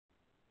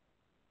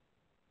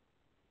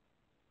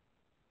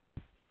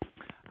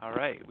All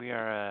right, we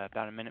are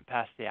about a minute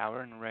past the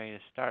hour and ready to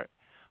start.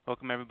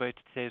 Welcome everybody to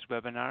today's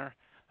webinar,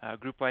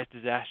 GroupWise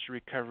Disaster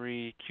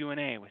Recovery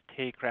Q&A with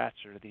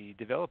Kratzer, the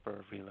developer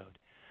of Reload.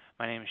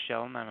 My name is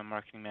Sheldon. I'm a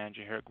marketing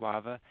manager here at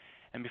Guava.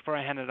 And before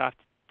I hand it off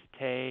to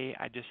Tay,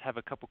 I just have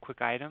a couple quick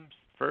items.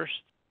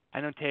 First, I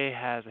know Tay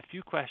has a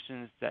few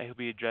questions that he'll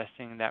be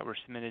addressing that were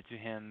submitted to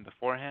him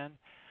beforehand.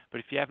 But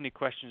if you have any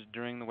questions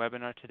during the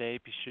webinar today,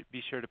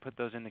 be sure to put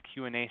those in the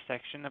Q&A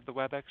section of the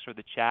WebEx or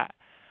the chat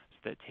so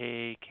that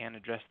Tay can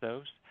address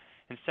those.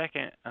 And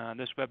second,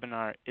 this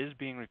webinar is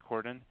being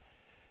recorded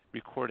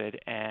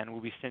and will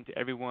be sent to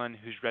everyone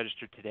who's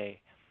registered today.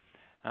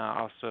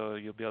 Also,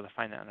 you'll be able to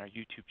find that on our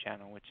YouTube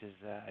channel, which is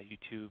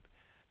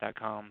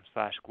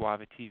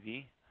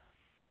youtube.com/guavatv.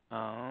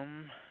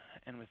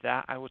 And with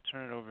that, I will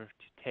turn it over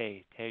to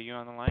Tay. Tay, are you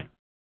on the line?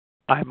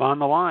 I'm on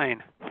the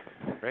line.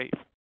 Great.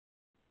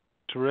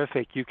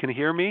 Terrific. You can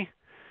hear me?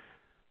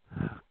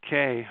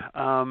 Okay.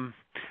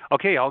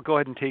 Okay, I'll go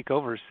ahead and take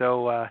over.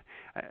 So, I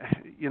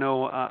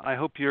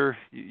hope you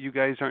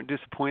guys aren't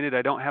disappointed.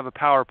 I don't have a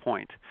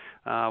PowerPoint.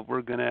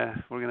 We're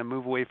gonna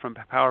move away from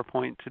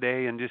PowerPoint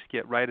today and just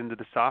get right into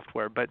the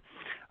software. But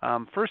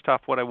first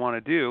off, what I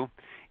want to do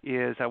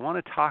is I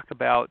want to talk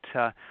about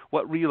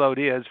what Reload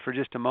is for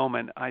just a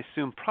moment. I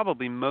assume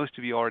probably most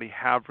of you already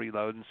have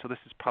Reload, and so this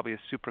is probably a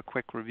super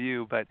quick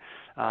review. But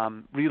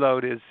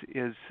Reload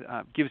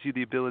gives you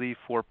the ability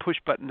for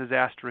push-button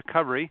disaster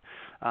recovery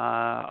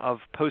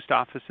of post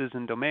offices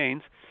and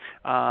domains,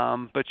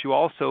 but you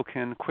also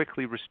can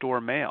quickly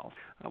restore mail.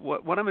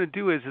 What I'm going to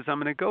do is I'm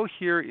going to go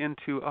here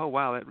into, oh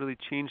wow, that really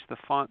changed the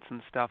fonts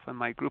and stuff on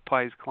my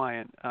GroupWise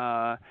client.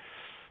 But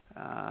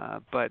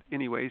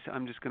anyways,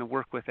 I'm just going to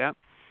work with that.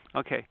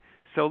 Okay,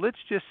 so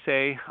let's just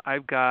say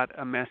I've got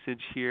a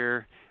message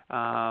here,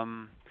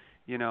 from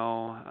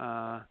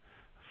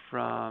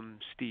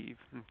Steve,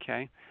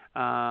 okay,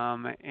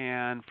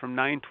 and from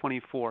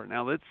 924.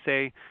 Now let's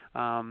say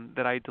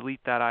that I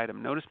delete that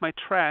item. Notice my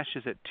trash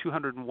is at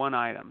 201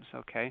 items,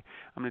 okay.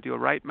 I'm going to do a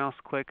right mouse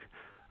click,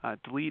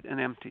 delete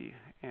and empty,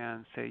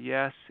 and say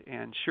yes,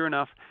 and sure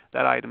enough,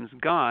 that item's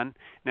gone.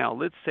 Now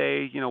let's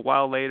say, a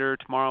while later,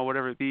 tomorrow,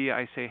 whatever it be,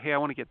 I say, hey, I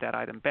want to get that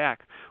item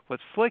back.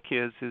 What's slick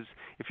is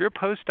if your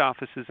post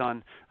office is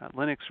on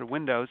Linux or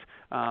Windows,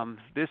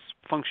 this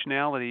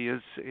functionality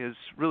is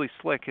really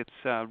slick.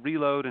 It's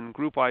Reload and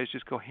GroupWise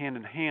just go hand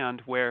in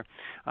hand, where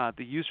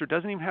the user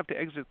doesn't even have to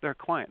exit their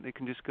client. They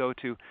can just go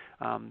to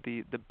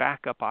the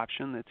backup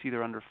option that's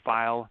either under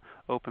File,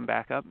 Open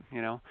Backup,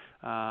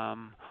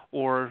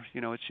 or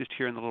it's just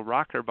here in the little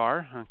rocker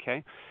bar,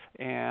 okay.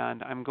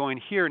 And I'm going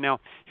here. Now,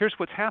 here's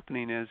what's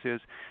happening is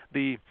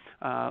the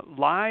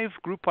live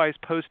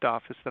GroupWise post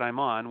office that I'm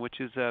on,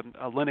 which is a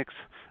Linux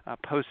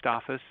post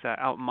office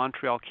out in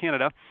Montreal,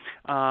 Canada.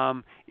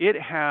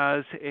 It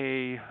has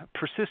a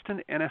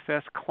persistent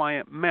NFS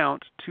client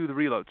mount to the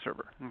Reload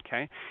server,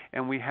 okay?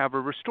 And we have a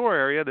restore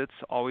area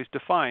that's always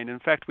defined. In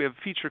fact, we have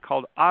a feature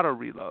called auto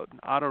reload.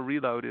 Auto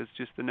reload is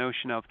just the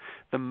notion of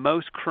the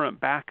most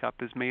current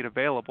backup is made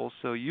available.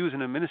 So you as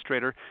an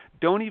administrator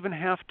don't even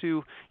have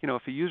to,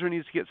 if a user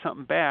needs to get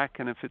something back,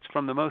 and if it's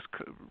from the most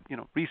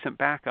recent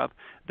backup,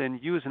 then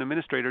you as an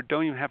administrator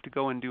don't even have to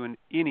go and do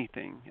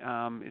anything.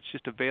 It's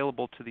just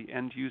available to the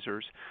end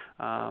users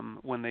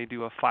when they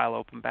do a file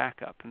open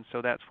backup, and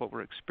so that's what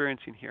we're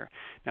experiencing here.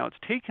 Now it's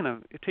taken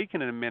a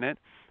minute,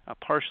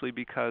 partially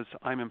because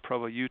I'm in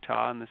Provo,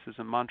 Utah, and this is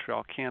in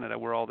Montreal, Canada,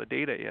 where all the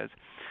data is.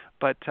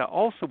 But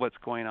also what's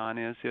going on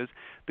is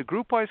the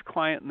GroupWise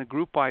client and the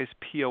GroupWise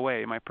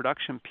POA, my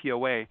production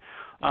POA,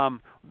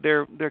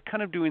 they're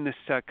kind of doing this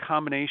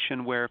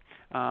combination where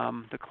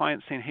the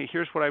client's saying, hey,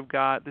 here's what I've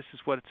got, this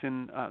is what's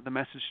in the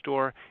message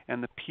store,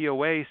 and the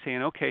POA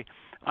saying, okay,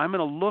 I'm going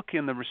to look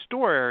in the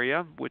restore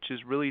area, which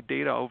is really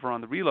data over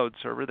on the Reload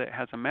server that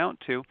has a mount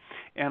to,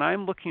 and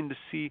I'm looking to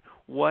see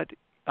what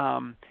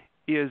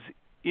is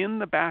in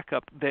the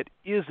backup that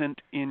isn't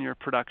in your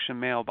production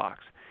mailbox.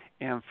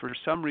 And for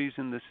some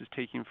reason, this is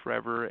taking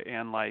forever.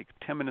 And like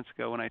 10 minutes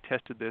ago when I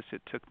tested this,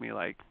 it took me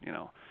like,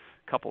 a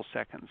couple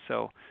seconds.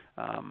 So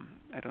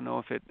I don't know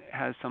if it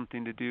has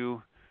something to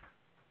do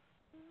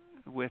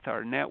with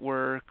our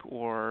network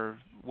or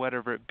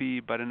whatever it be,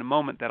 but in a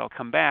moment that'll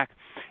come back.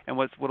 And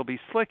what'll be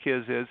slick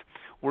is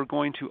we're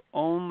going to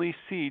only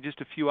see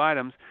just a few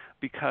items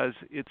because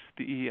it's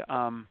the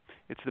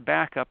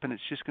backup, and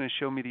it's just going to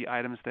show me the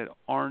items that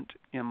aren't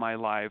in my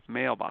live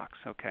mailbox,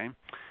 okay?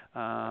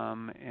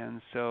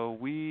 And so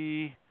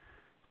we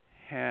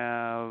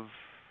have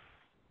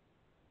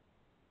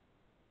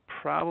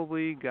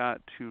probably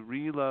got to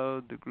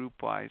reload the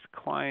GroupWise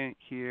client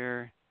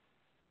here,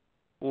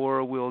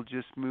 or we'll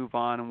just move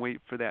on and wait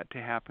for that to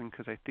happen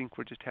because I think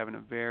we're just having a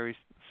very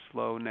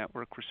slow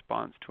network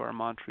response to our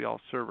Montreal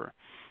server.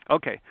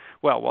 Okay,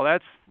 well, while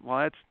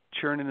that's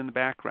churning in the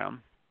background,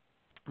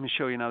 let me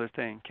show you another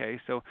thing, okay?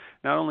 So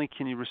not only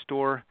can you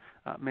restore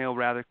mail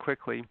rather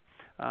quickly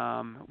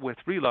with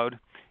Reload,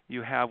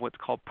 you have what's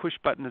called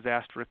push-button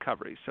disaster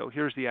recovery. So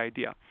here's the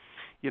idea.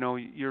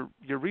 your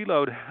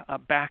reload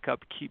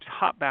backup keeps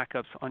hot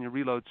backups on your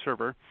reload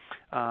server,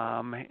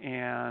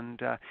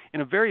 and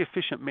in a very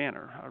efficient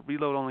manner.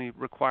 Reload only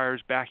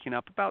requires backing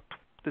up about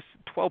this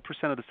 12%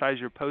 of the size of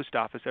your post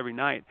office every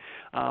night,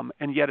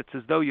 and yet it's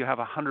as though you have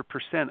 100%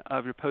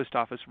 of your post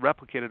office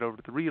replicated over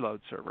to the reload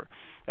server.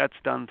 That's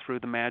done through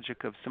the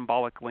magic of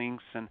symbolic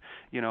links and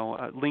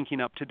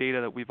linking up to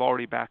data that we've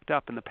already backed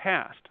up in the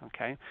past.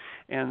 Okay,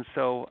 and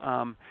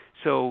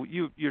so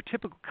your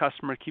typical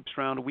customer keeps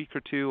around a week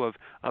or two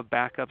of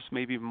backups,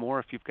 maybe even more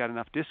if you've got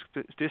enough disk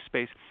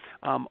space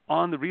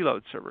on the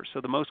reload server.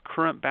 So the most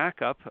current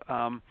backup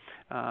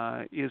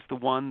is the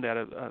one that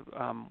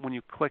when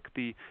you click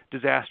the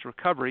disaster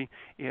recovery,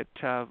 it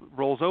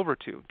rolls over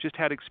to. Just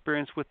had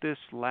experience with this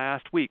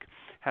last week.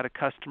 Had a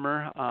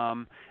customer,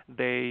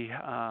 they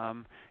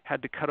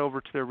had to cut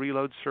over to their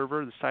reload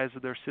server. The size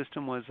of their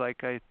system was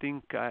I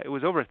think it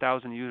was over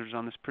 1,000 users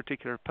on this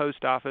particular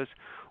post office.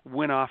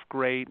 Went off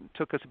great.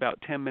 Took us about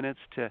 10 minutes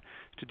to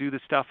do the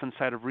stuff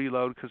inside of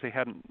reload because they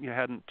hadn't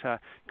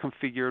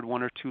configured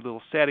one or two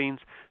little settings.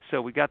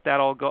 So we got that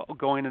all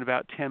going in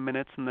about 10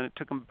 minutes, and then it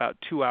took them about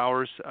 2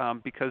 hours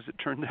because it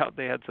turned out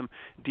they had some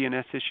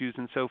DNS issues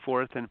and so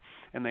forth, and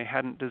they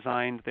hadn't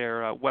designed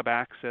their web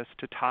access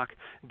to talk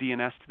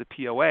DNS to the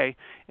POA,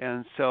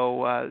 and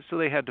so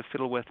they had to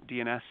fiddle with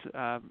DNS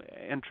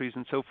entries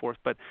and so forth.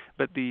 But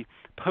the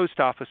post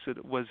office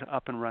was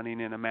up and running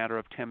in a matter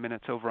of 10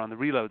 minutes over on the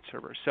reload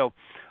server. So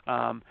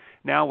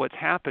now what's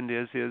happened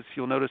is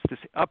you'll notice this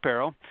up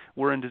arrow.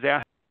 We're in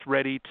disaster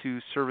ready to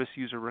service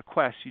user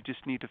requests. You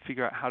just need to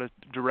figure out how to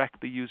direct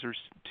the users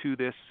to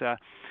this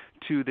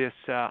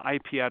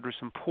IP address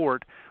and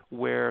port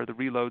where the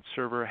reload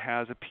server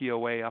has a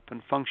POA up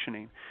and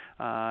functioning.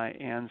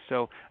 And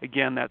so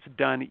again, that's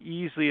done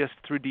easiest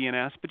through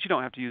DNS, but you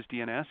don't have to use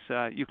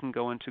DNS. You can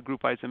go into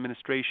GroupWise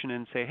administration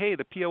and say, hey,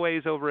 the POA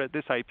is over at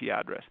this IP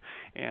address,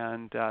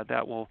 and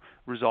that will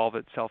resolve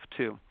itself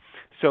too.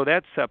 So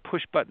that's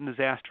push button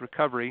disaster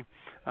recovery.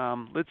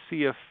 Let's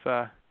see if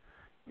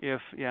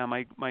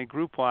my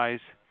GroupWise,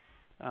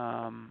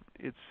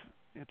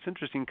 it's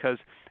interesting because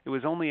it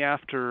was only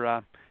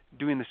after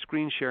doing the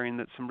screen sharing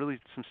that some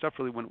stuff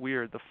really went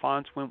weird. The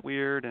fonts went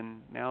weird,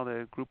 and now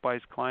the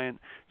GroupWise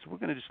client. So we're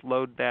going to just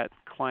load that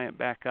client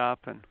back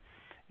up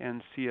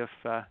and see if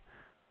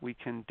we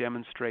can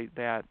demonstrate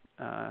that,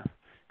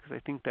 because I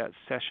think that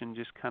session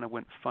just kind of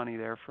went funny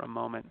there for a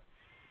moment.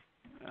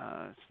 So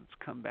let's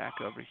come back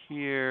over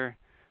here.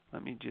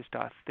 Let me just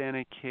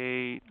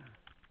authenticate.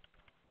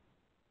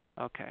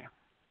 Okay.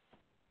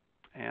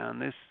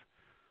 And this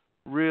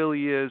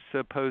really is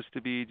supposed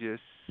to be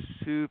just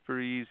super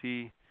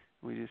easy.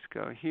 We just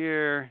go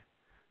here,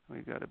 we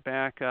go to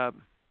backup,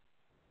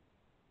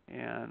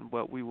 and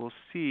what we will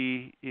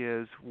see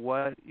is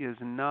what is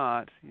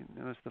not. You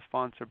notice the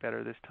fonts are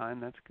better this time.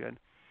 That's good.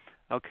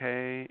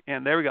 Okay,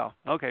 and there we go.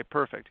 Okay,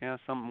 perfect. Yeah,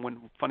 something went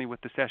funny with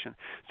the session.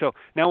 So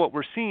now what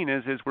we're seeing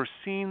is we're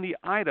seeing the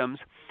items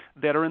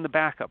that are in the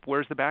backup.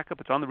 Where's the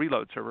backup? It's on the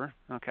reload server.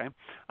 Okay,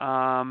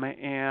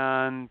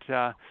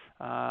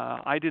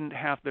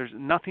 there's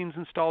nothing's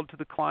installed to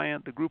the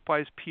client. The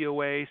GroupWise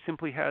POA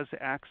simply has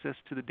access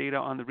to the data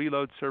on the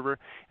reload server,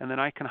 and then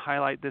I can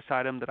highlight this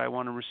item that I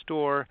want to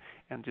restore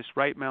and just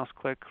right mouse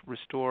click,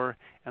 restore,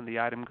 and the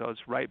item goes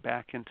right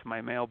back into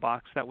my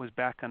mailbox. That was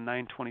back on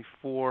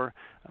 9/24,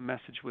 a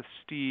message with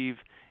Steve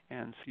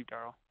and Steve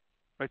Darrell,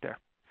 right there.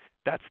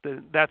 That's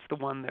the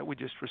one that we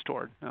just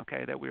restored,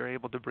 okay, that we were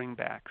able to bring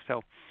back.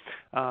 So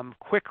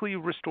quickly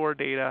restore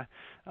data.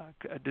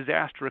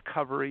 Disaster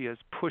recovery is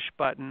push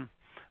button.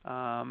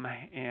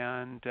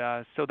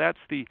 So that's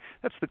the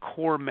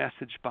core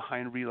message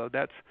behind reload.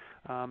 That's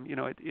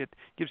it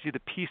gives you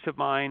the peace of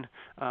mind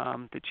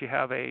that you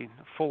have a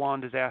full-on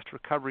disaster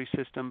recovery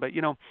system. But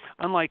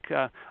unlike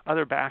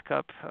other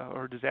backup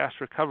or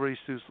disaster recovery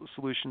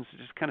solutions that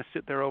just kind of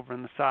sit there over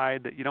on the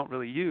side that you don't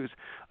really use,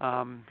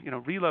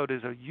 reload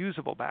is a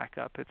usable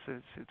backup.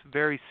 It's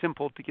very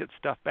simple to get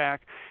stuff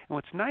back. And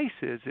what's nice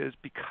is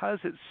because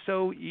it's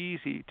so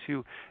easy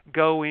to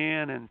go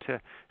in and to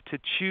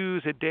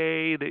choose a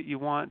day that you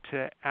want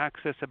to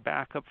access a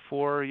backup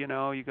for, you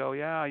go,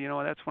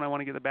 that's when I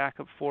want to get the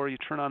backup for. You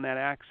turn on that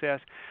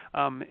access,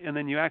 and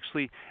then you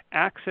actually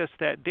access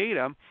that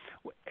data.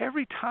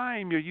 Every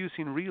time you're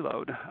using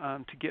reload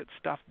to get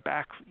stuff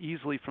back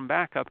easily from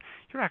backup,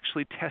 you're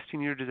actually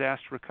testing your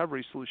disaster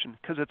recovery solution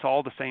because it's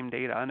all the same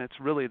data and it's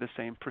really the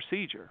same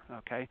procedure.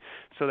 Okay,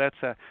 so that's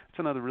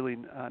another really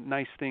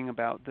nice thing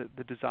about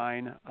the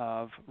design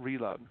of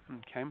reload.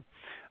 Okay.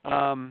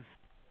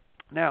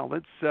 Now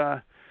let's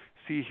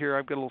see here.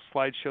 I've got a little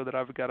slideshow that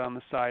I've got on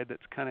the side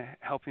that's kind of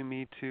helping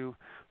me to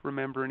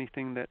remember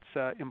anything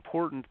that's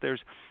important.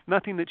 There's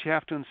nothing that you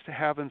have to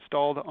have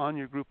installed on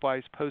your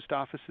GroupWise post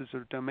offices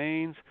or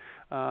domains,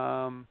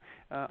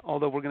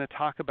 although we're going to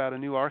talk about a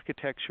new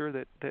architecture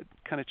that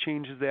kind of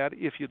changes that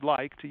if you'd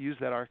like to use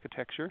that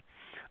architecture.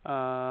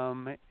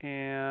 Another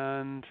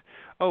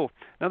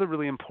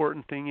really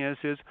important thing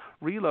is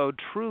reload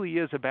truly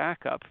is a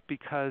backup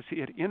because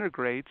it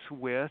integrates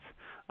with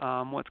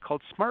what's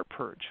called Smart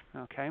Purge.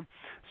 Okay,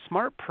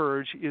 Smart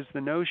Purge is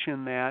the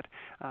notion that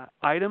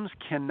items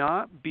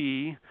cannot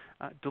be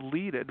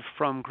deleted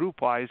from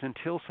GroupWise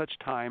until such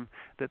time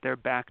that they're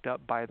backed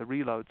up by the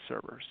reload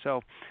server.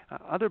 So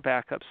other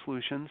backup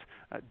solutions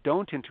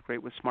don't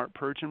integrate with Smart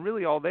Purge, and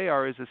really all they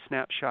are is a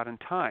snapshot in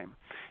time.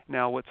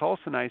 Now, what's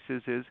also nice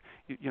is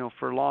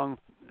for long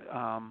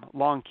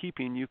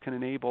keeping, you can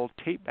enable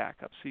tape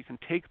backups. So you can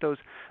take those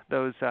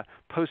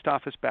post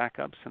office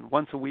backups, and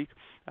once a week,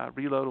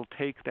 Reload will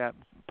take that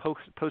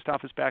post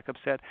office backup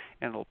set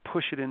and it'll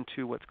push it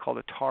into what's called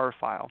a tar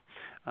file.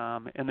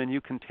 And then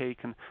you can take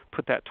and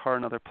put that tar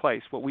in another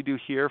place. What we do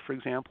here, for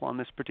example, on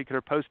this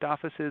particular post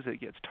office is it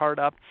gets tarred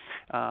up,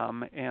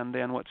 and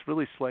then what's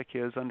really slick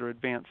is under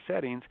advanced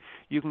settings,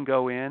 you can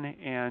go in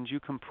and you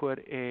can put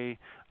in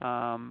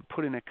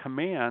a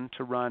command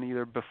to run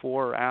either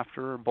before or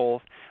after or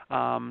both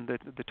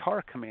the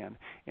tar command.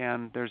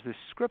 And there's this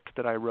script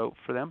that I wrote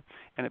for them,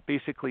 and it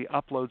basically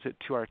uploads it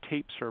to our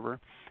tape server,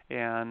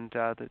 and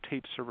the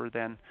tape server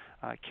then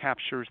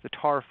captures the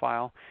tar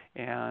file,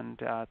 and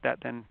that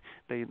then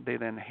they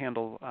then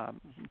handle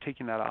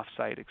taking that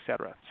offsite,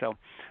 etc.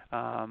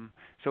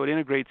 So it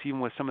integrates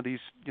even with some of these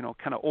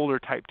kind of older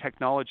type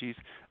technologies.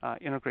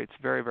 Integrates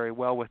very, very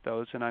well with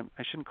those, and I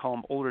shouldn't call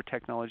them older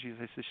technologies.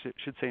 I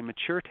should say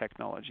mature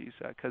technologies,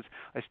 because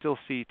I still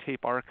see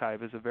tape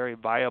archive as a very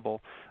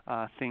viable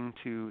thing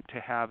to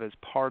have as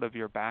part of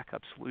your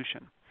backup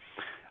solution.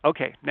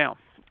 Okay, now,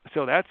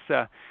 so that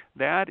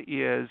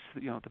is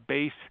the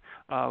base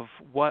of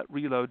what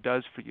Reload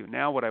does for you.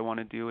 Now, what I want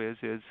to do is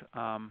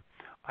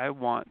I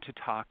want to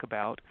talk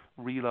about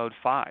Reload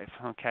 5.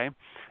 Okay,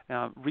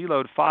 now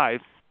Reload 5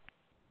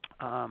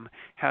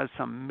 has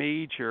some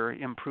major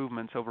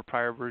improvements over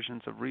prior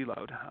versions of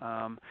Reload.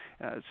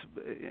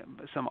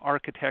 Some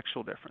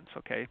architectural difference.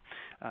 Okay,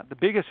 the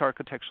biggest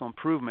architectural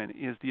improvement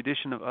is the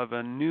addition of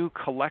a new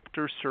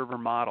collector server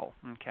model.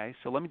 Okay,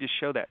 so let me just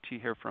show that to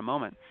you here for a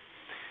moment.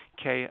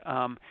 Okay,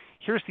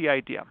 here's the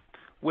idea.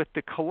 With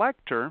the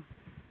collector,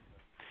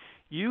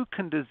 you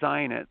can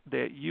design it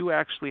that you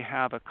actually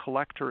have a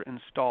collector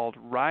installed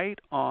right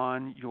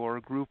on your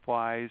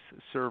GroupWise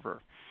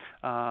server.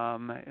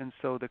 And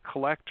so the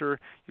collector,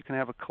 you can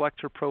have a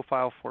collector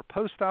profile for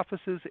post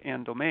offices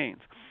and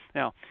domains.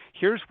 Now,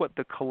 here's what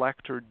the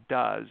collector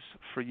does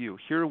for you.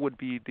 Here would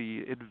be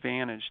the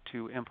advantage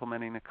to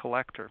implementing a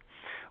collector.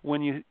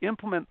 When you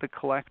implement the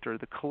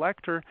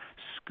collector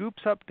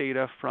scoops up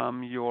data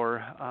from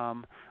your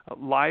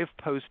live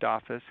post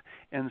office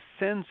and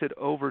sends it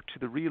over to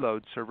the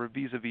reload server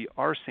vis-a-vis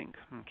rsync.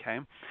 Okay,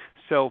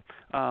 so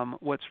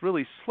what's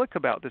really slick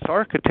about this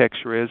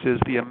architecture is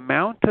the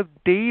amount of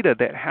data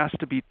that has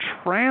to be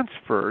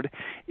transferred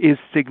is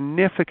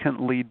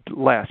significantly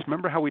less.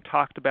 Remember how we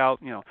talked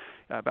about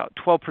about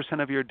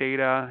 12% of your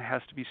data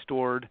has to be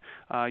stored,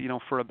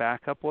 for a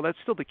backup. Well, that's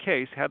still the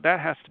case. That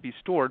has to be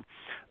stored,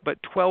 but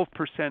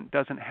 12%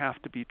 doesn't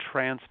have to be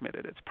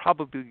transmitted. It's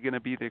probably going to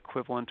be the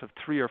equivalent of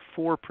 3 or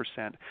 4%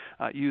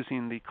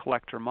 using the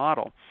collector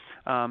model.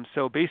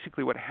 So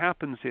basically, what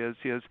happens is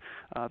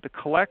the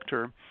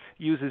collector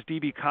uses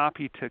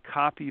dbcopy to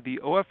copy the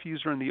OF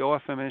user and the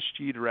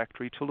OFMSG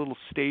directory to a little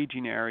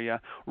staging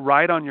area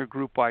right on your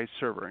GroupWise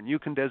server, and you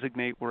can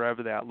designate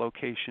wherever that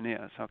location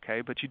is.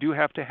 Okay, but you do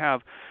have to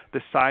have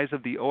the size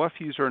of the OF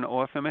user and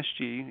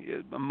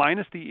OFMSG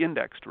minus the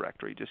index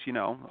directory, just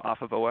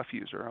off of OF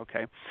user.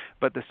 Okay,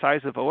 but the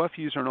size of OF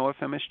user and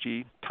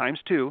OFMSG times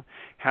 2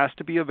 has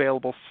to be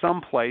available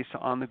someplace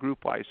on the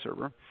GroupWise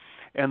server.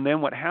 And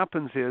then what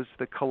happens is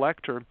the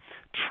collector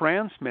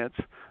transmits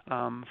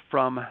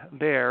from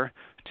there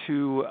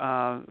to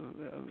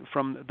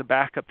from the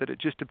backup that it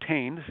just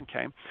obtained,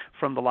 okay,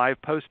 from the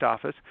live post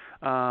office,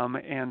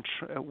 and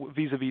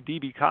vis-a-vis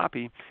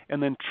dbcopy,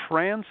 and then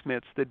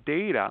transmits the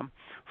data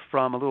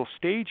from a little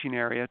staging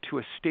area to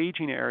a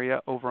staging area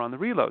over on the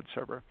reload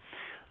server.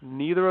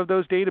 Neither of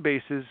those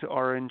databases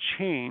are in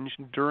change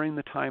during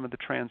the time of the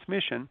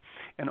transmission,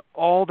 and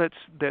all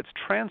that's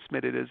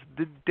transmitted is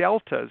the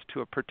deltas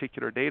to a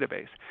particular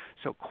database.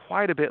 So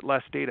quite a bit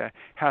less data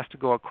has to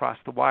go across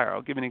the wire.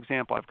 I'll give you an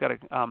example. I've got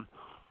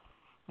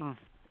a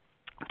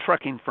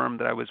trucking firm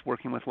that I was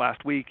working with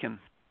last week, and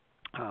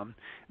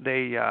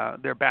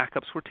their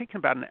backups were taking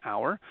about an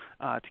hour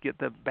to get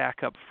the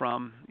backup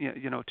from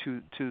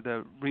to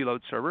the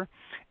reload server,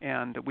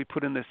 and we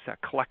put in this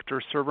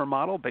collector server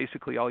model.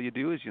 Basically, all you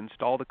do is you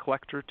install the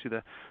collector to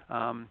the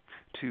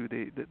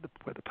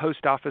where the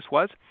post office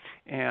was,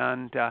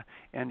 and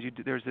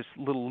there's this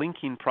little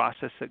linking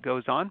process that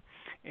goes on,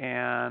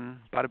 and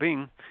bada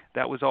bing,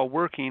 that was all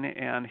working,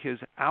 and his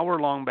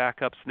hour-long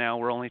backups now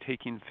were only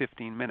taking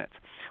 15 minutes.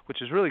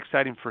 which is really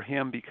exciting for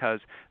him because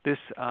this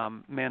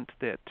meant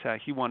that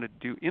he wanted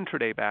to do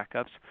intraday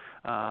backups,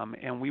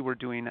 and we were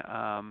doing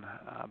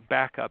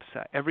backups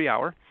every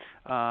hour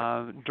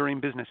during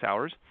business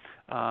hours,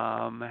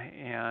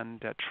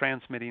 and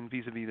transmitting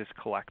vis-a-vis this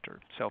collector.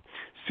 So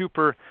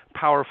super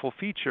powerful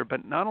feature,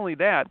 but not only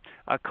that,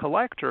 a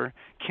collector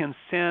can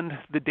send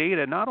the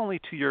data not only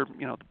to your,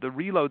 the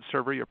reload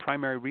server, your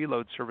primary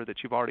reload server that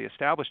you've already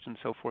established and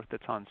so forth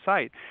that's on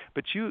site,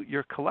 but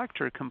your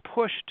collector can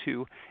push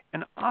to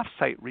an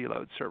offsite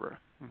reload server.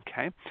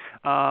 Okay,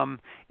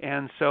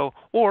 and so,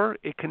 or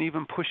it can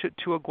even push it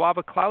to a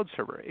Guava Cloud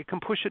server. It can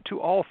push it to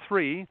all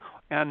three.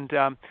 And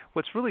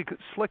what's really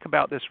slick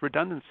about this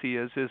redundancy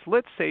is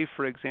let's say,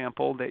 for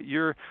example, that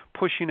you're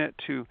pushing it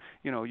to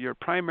your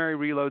primary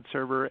reload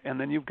server, and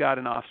then you've got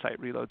an offsite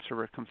reload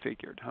server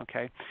configured.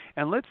 Okay,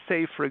 and let's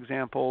say, for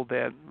example,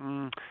 that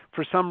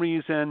for some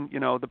reason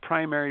the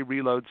primary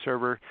reload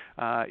server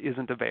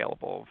isn't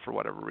available for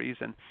whatever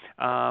reason,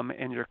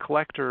 and your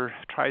collector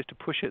tries to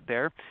push it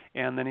there,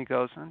 and then he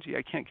goes, oh, gee,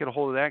 I can't get a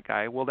hold of that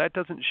guy. Well, that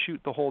doesn't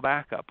shoot the whole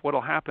backup. What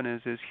will happen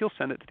is he'll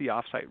send it to the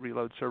offsite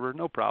reload server,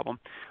 no problem.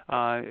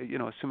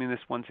 Assuming this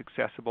one's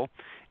accessible,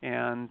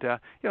 and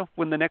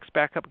when the next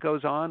backup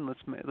goes on,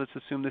 let's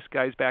assume this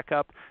guy's back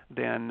up,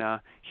 then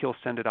he'll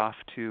send it off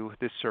to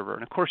this server,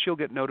 and of course you'll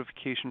get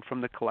notification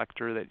from the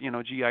collector that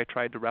gee, I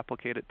tried to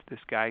replicate it to this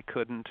guy,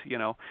 couldn't,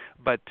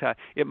 but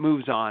it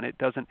moves on. It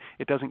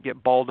doesn't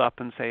get balled up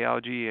and say, oh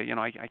gee,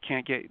 I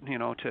can't get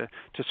to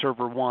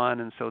server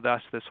one, and so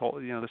thus this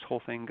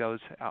whole thing goes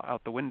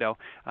out the window.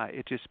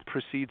 It just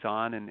proceeds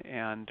on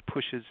and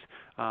pushes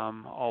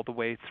all the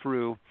way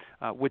through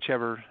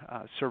whichever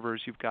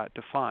servers you've got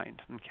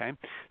defined. Okay,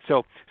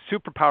 so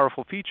super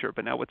powerful feature.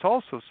 But now what's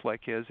also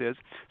slick is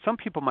some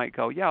people might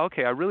go, yeah,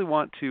 okay, I really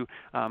want to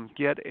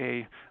get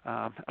a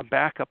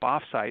backup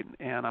offsite,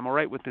 and I'm all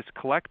right with this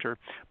collector,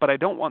 but I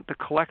don't want the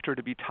collector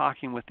to be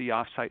talking with the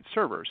offsite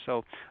server.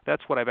 So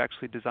that's what I've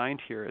actually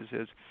designed here.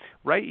 Is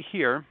right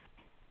here,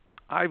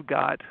 I've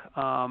got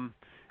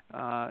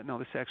no,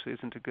 this actually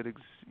isn't a good.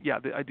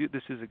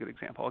 This is a good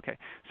example. Okay,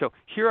 so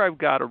here I've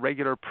got a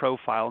regular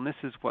profile, and this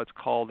is what's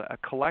called a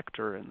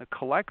collector. And the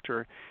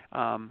collector,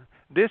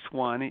 this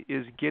one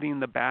is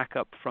getting the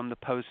backup from the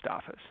post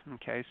office.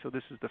 Okay, so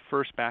this is the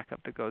first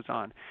backup that goes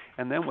on.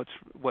 And then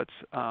what's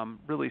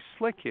really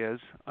slick is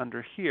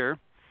under here,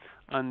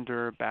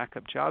 under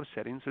backup job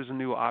settings, there's a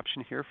new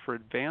option here for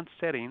advanced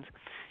settings.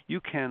 You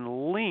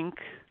can link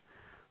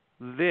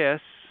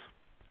this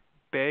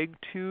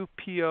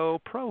beg2po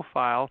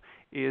profile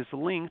is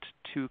linked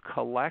to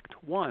collect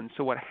one.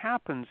 So what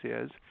happens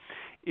is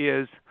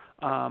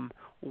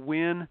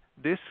when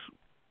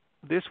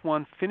this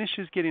one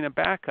finishes getting a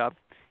backup,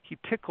 he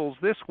tickles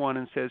this one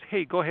and says,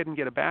 hey, go ahead and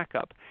get a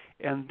backup.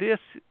 And this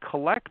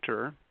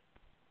collector,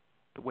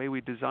 the way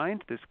we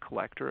designed this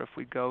collector, if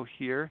we go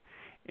here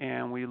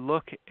and we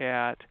look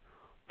at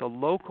the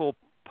local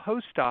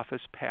post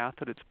office path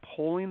that it's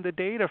pulling the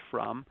data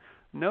from,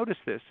 notice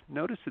this.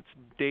 Notice it's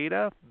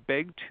data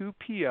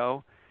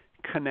beg2po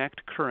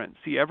connect current.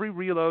 See, every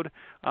reload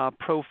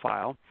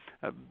profile,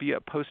 be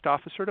it post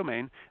office or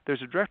domain,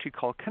 there's a directory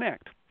called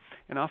connect.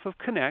 And off of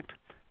connect,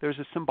 there's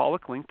a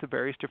symbolic link to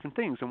various different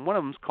things. And one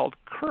of them is called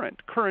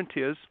current. Current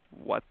is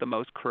what the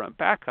most current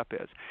backup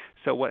is.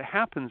 So what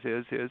happens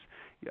is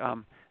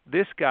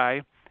this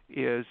guy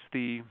is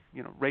the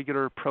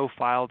regular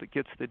profile that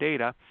gets the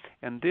data,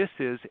 and this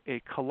is a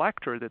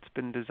collector that's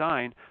been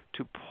designed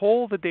to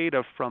pull the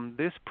data from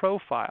this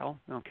profile,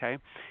 okay,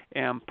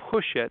 and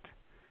push it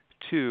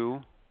to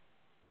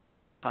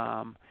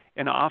an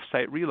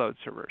offsite reload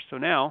server. So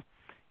now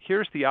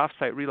here's the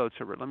offsite reload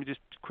server. Let me just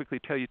quickly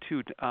tell you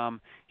too.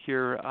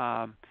 Here,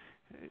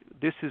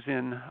 this is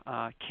in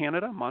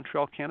Canada,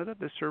 Montreal, Canada.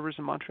 This server's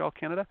in Montreal,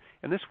 Canada,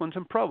 and this one's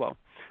in Provo.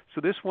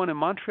 So this one in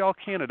Montreal,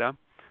 Canada,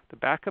 the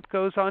backup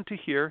goes on to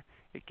here.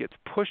 It gets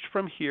pushed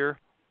from here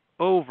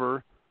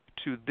over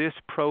to this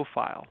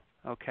profile.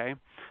 Okay,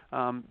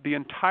 the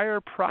entire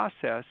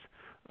process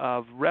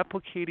of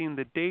replicating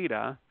the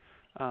data.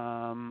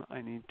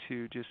 I need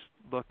to just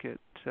look at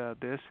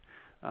this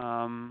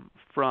from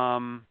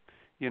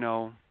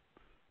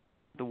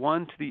the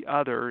one to the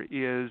other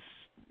is.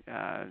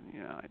 I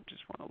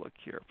just want to look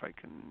here if I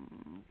can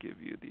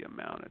give you the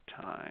amount of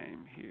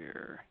time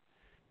here.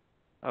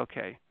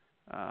 Okay,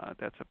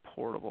 that's a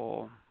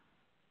portable.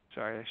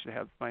 Sorry, I should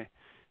have my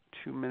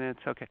 2 minutes.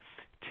 Okay,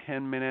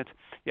 10 minutes.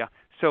 Yeah,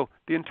 so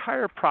the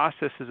entire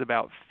process is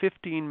about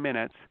 15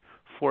 minutes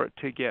for it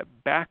to get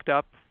backed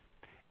up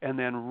and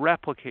then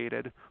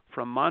replicated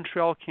from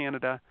Montreal,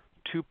 Canada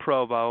to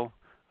Provo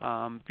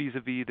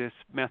vis-a-vis this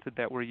method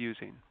that we're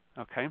using.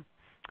 Okay?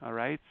 All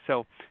right,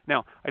 so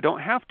now I don't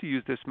have to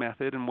use this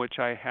method in which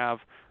I have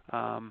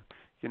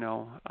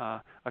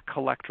a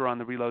collector on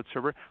the reload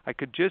server. I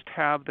could just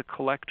have the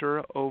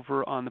collector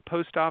over on the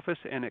post office,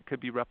 and it could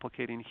be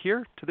replicating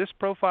here to this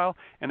profile,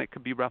 and it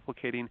could be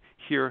replicating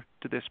here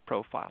to this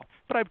profile.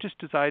 But I've just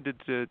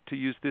decided to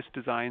use this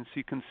design so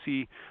you can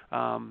see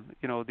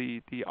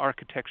the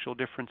architectural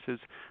differences,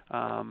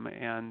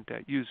 and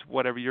use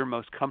whatever you're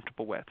most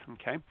comfortable with.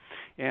 Okay,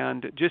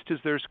 and just as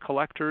there's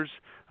collectors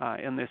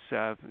in this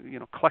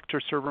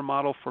collector server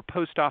model for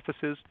post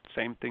offices,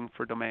 same thing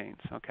for domains.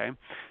 Okay,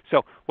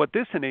 so what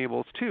this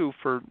enables too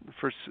for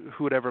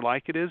who would ever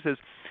like it is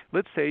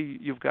let's say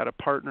you've got a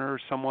partner or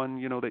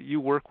someone that you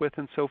work with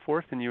and so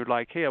forth, and you're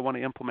like, hey, I want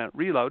to implement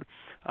reload,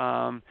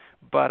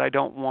 but I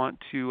don't want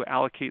to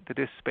allocate the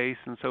disk space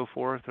and so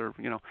forth, or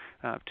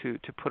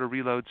to put a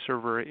reload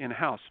server in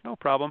house. No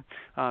problem.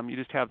 You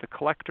just have the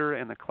collector,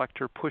 and the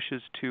collector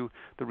pushes to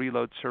the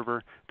reload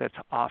server that's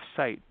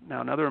off-site.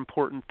 Now, another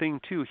important thing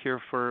too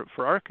here for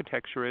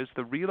architecture is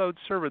the reload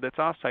server that's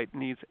off-site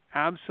needs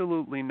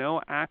absolutely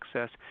no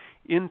access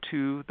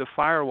into the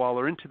firewall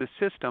or into the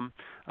system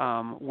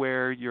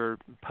where your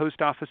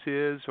post office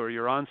is or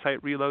your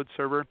on-site reload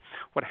server.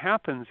 What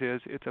happens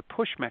is it's a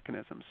push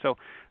mechanism. So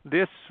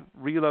this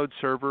reload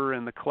server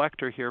and the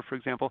collector here, for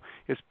example,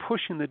 is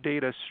pushing the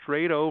data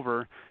straight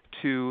over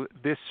to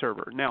this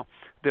server. Now,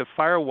 the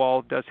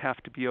firewall does have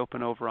to be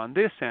open over on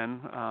this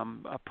end.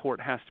 A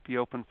port has to be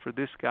open for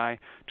this guy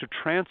to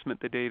transmit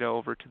the data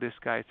over to this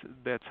guy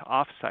that's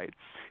off-site.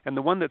 And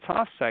the one that's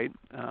off-site,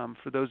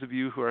 for those of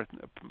you who are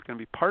going to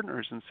be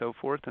partners and so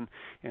forth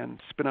and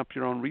spin up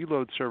your own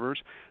reload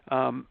servers,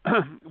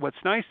 what's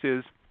nice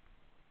is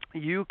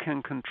you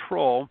can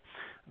control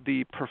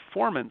the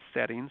performance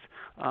settings.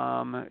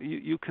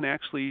 You can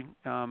actually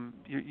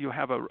you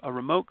have a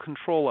remote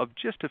control of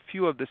just a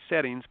few of the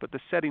settings, but the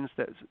settings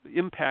that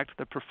impact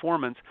the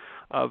performance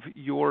of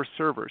your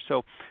server.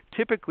 So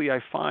typically I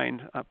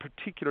find,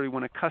 particularly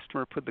when a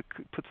customer puts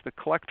the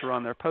collector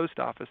on their post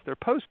office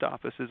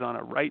is on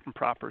a right and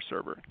proper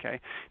server. Okay,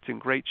 it's in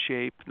great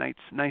shape,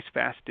 nice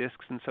fast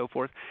disks and so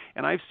forth.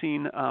 And I've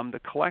seen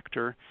the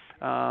collector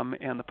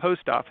and the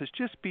post office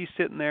just be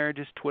sitting there,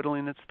 just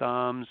twiddling its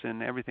thumbs,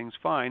 and everything's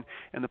fine.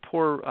 And the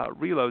poor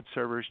reload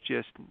server is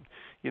just,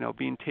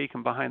 being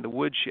taken behind the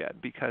woodshed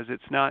because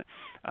it's not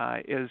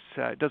it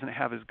doesn't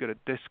have as good a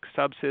disk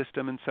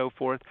subsystem and so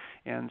forth,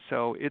 and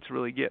so it's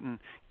really getting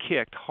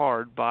kicked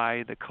hard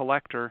by the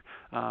collector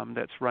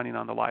that's running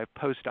on the live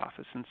post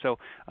office. And so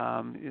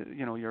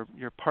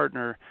your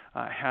partner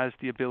has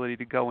the ability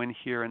to go in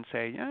here and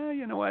say,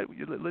 you know what,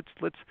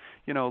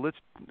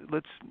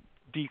 let's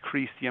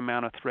decrease the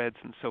amount of threads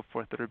and so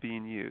forth that are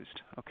being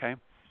used. Okay.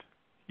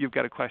 You've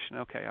got a question.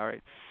 Okay, all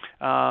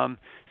right.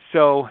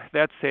 So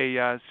that's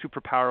a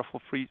super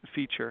powerful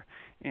feature,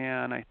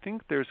 and I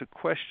think there's a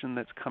question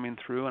that's coming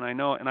through, and I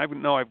know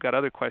I've got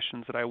other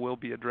questions that I will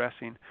be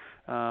addressing.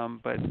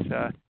 But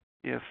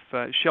if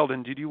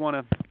Sheldon, did you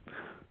want to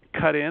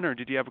cut in, or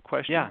did you have a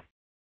question? Yeah.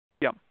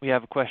 Yeah. We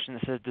have a question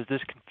that says, does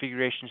this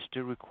configuration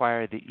still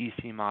require the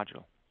EC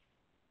module?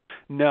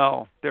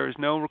 No, there is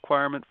no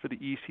requirement for the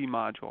EC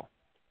module.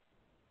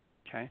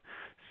 Okay.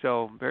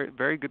 So very,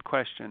 very good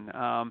question.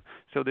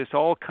 So this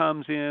all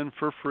comes in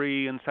for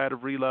free inside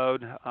of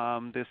Reload,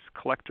 this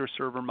collector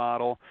server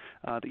model.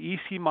 The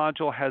EC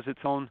module has its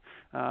own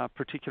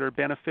particular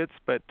benefits,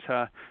 but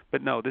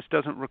no, this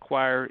doesn't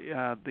require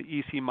the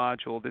EC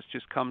module. This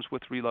just comes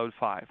with Reload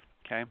 5.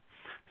 Okay,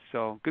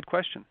 so good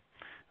question.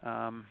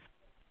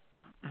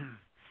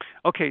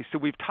 Okay, so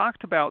we've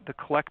talked about the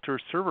collector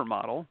server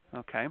model.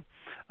 Okay,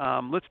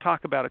 let's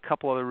talk about a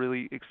couple other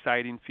really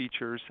exciting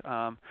features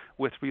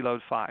with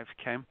Reload 5.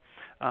 Okay,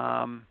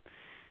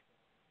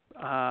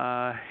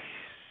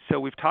 so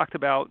we've talked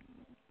about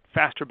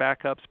faster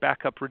backups,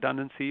 backup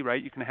redundancy.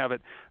 Right, you can have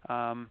it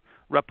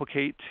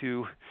replicate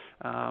to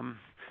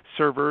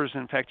servers.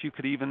 In fact, you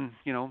could even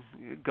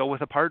go with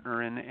a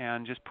partner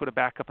and just put a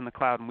backup in the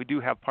cloud. And we do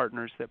have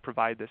partners that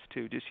provide this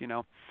too. Just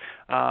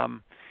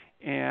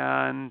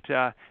And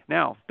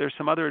now, there's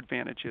some other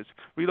advantages.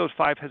 Reload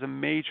 5 has a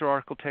major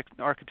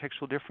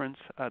architectural difference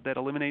that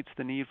eliminates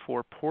the need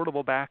for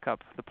portable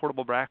backup, the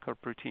portable backup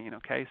routine.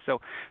 Okay, so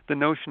the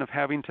notion of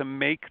having to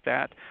make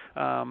that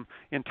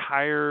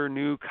entire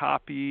new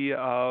copy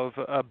of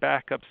a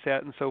backup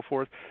set and so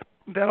forth,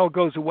 that all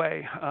goes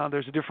away.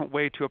 There's a different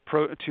way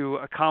to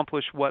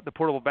accomplish what the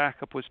portable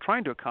backup was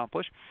trying to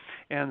accomplish,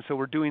 and so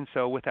we're doing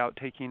so without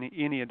taking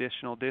any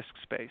additional disk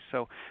space.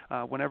 So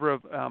whenever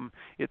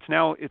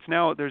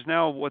there's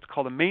now what's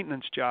called a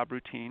maintenance job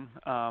routine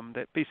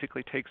that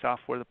basically takes off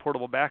where the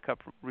portable backup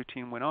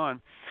routine went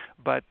on,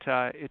 but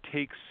it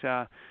takes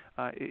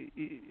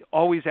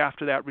always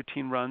after that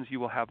routine runs, you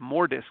will have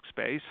more disk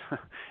space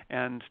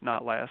and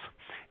not less,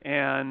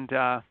 and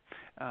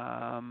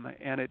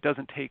and it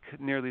doesn't take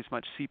nearly as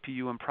much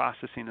CPU and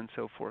processing and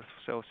so forth.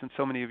 So since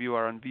so many of you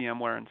are on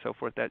VMware and so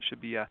forth, that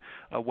should be a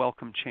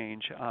welcome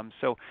change.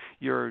 So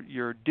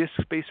your disk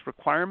space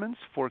requirements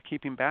for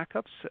keeping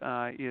backups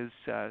is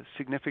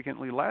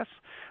significantly less,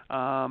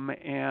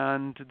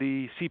 and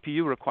the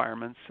CPU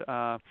requirements,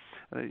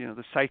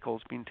 the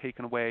cycles being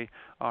taken away,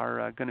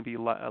 are going to be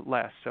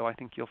less. So I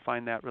think you'll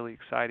find that really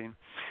exciting.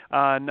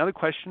 Another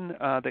question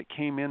that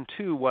came in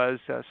too was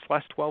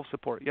SLES 12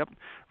 support. Yep,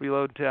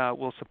 Reload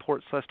will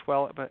support SLES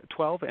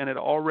 12, and it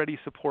already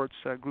supports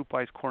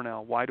GroupWise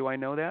Cornell. Why do I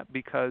know that?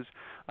 Because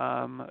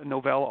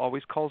Novell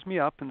always calls me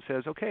up and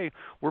says, okay,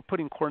 we're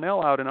putting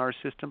Cornell out in our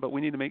system, but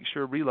we need to make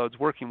sure Reload's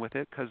working with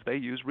it because they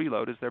use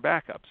Reload as their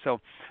backup. So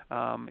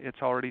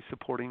it's already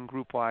supporting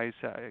GroupWise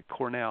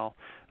Cornell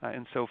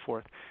and so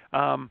forth.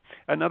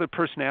 Another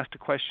person asked a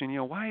question,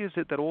 why is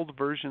it that old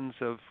versions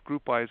of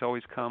GroupWise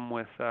always come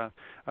with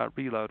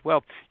Reload?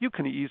 Well, you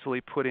can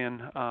easily put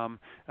in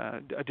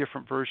a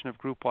different version of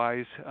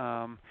GroupWise,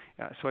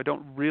 so I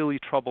don't really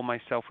trouble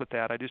myself with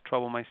that. I just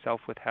trouble myself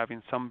with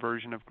having some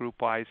version of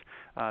GroupWise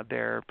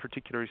there,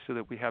 particularly so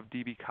that we have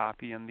DB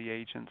copy and the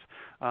agents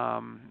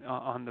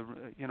on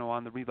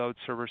the Reload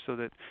server, so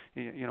that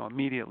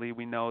immediately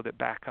we know that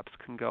backups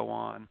can go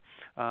on.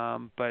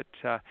 But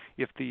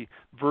if the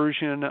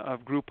version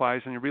of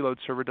GroupWise on your Reload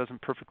server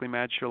doesn't perfectly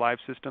match your live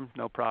system,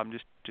 no problem.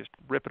 Just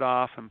rip it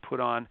off and put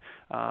on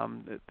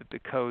the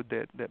code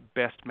that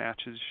best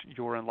matches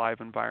your live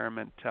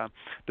environment.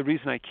 The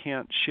reason I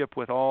can't ship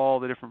with all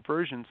the different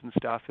versions and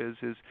stuff is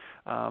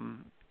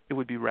it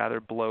would be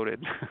rather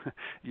bloated,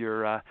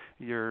 your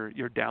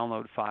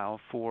download file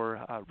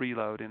for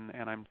Reload,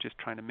 and I'm just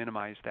trying to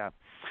minimize that.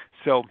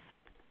 So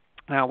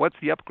now, what's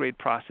the upgrade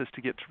process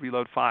to get to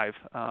Reload 5?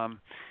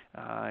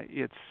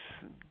 It's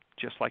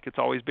just like it's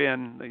always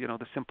been,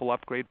 the simple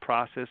upgrade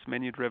process,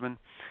 menu-driven,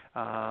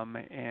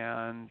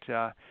 and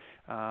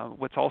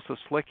what's also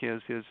slick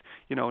is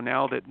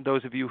now that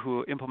those of you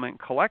who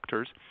implement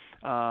collectors,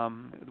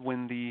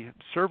 when the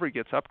server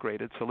gets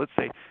upgraded, so let's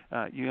say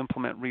you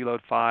implement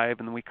Reload 5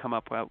 and then we come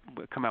out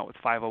with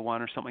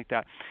 501 or something like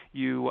that,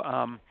 you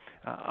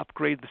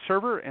upgrade the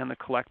server and the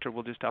collector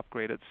will just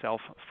upgrade itself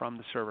from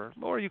the server.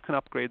 Or you can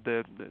upgrade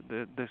the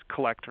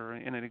collector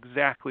in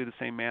exactly the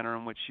same manner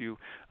in which you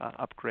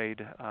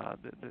upgrade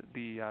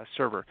the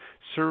server.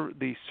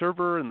 The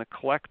server and the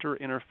collector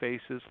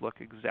interfaces look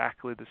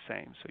exactly the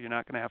same, so you're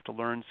not going to have to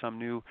learn some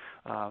new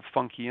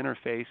funky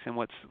interface. And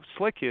what's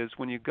slick is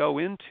when you go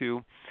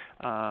into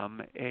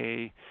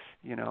a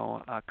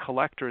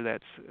collector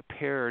that's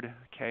paired,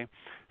 okay,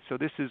 so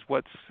this is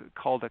what's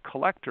called a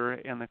collector,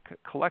 and the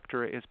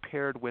collector is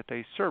paired with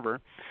a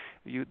server.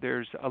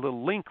 There's a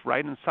little link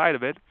right inside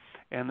of it,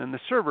 and then the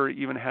server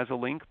even has a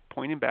link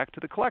pointing back to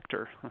the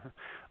collector.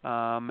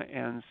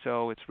 And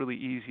so it's really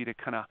easy to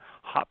kind of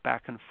hop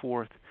back and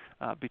forth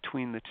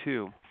between the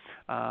two.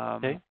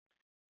 Okay.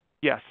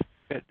 Yes?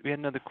 We had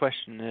another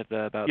question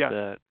about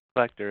the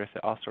collector, if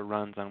it also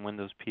runs on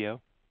Windows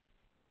PO.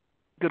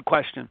 Good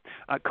question.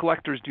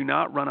 Collectors do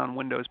not run on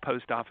Windows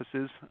post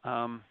offices.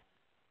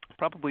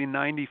 Probably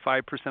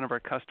 95% of our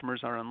customers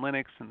are on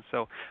Linux, and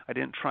so I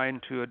didn't try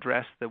to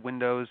address the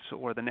Windows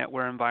or the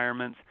NetWare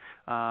environments.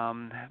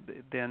 But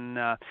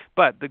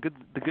the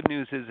good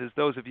news is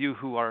those of you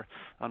who are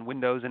on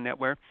Windows and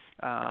NetWare,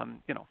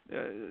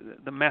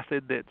 the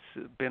method that's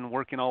been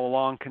working all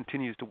along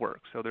continues to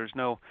work. So there's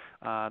no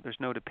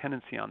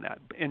dependency on that,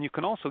 and you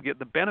can also get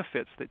the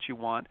benefits that you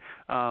want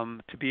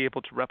to be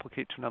able to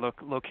replicate to another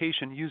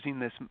location using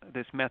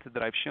this method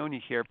that I've shown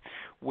you here,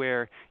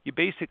 where you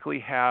basically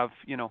have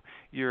your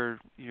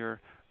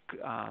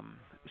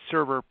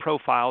server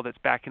profile that's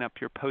backing up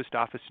your post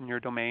office and your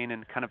domain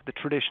in kind of the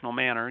traditional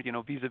manner,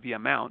 vis-a-vis a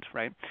mount,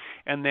 right?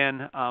 And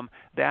then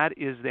that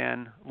is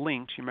then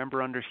linked. You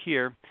remember under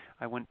here,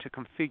 I went to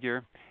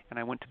configure and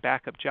I went to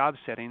backup job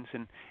settings,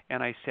 and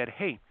I said,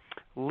 hey,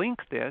 link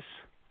this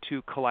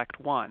to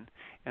collect 1.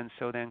 And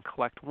so then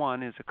collect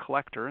 1 is a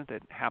collector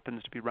that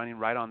happens to be running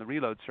right on the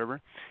Reload server,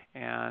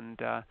 and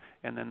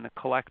then the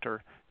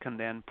collector can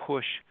then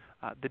push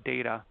the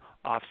data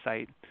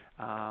offsite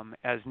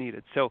as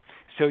needed. So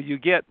you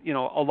get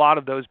a lot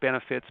of those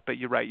benefits, but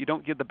you're right, you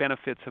don't get the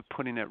benefits of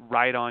putting it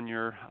right on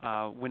your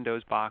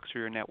Windows box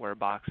or your NetWare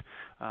box.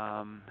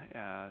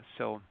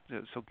 So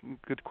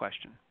good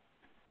question.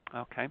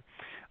 Okay.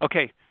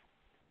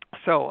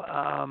 So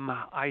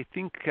I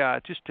think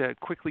just to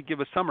quickly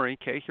give a summary,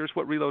 okay, here's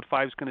what Reload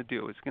 5 is going to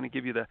do. It's going to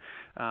give you the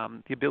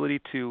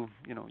ability to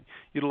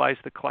utilize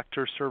the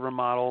collector server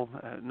model.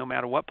 No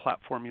matter what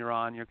platform you're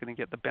on, you're going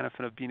to get the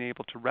benefit of being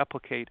able to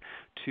replicate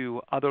to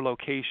other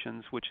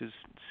locations, which is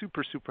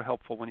super, super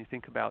helpful when you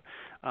think about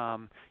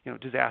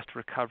disaster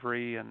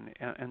recovery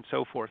and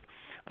so forth.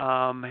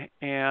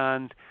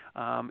 And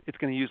it's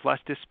going to use less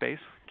disk space,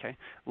 okay,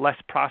 less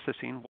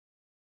processing.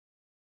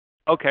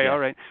 Okay, all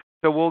right.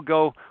 So we'll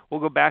go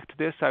back to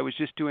this. I was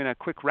just doing a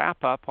quick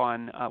wrap up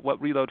on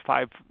what Reload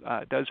 5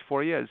 does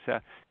for you as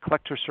a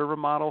collector server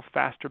model,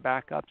 faster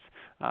backups,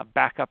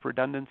 backup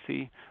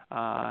redundancy,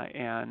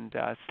 and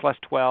SLUS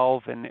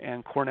 12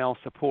 and Cornell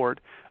support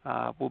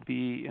will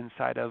be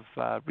inside of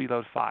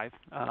Reload 5.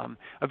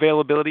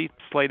 Availability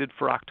slated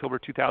for October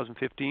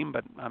 2015,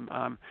 but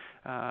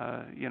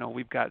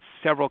we've got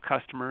several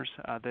customers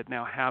that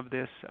now have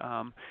this,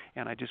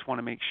 and I just want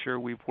to make sure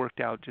we've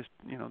worked out just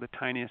the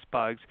tiniest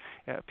bugs.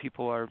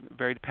 People are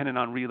very dependent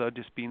on Reload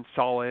just being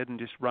solid and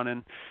just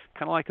running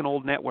kind of like an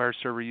old NetWare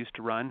server used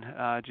to run,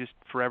 just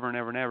forever and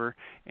ever and ever.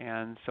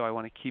 And so I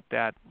want to keep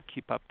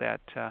up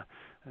that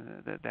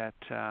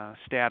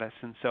status.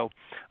 And so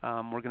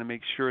we're going to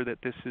make sure that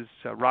this is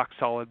rock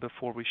solid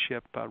before we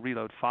ship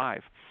Reload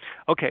 5.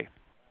 Okay.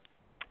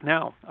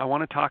 Now, I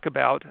want to talk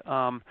about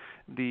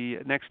the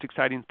next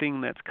exciting thing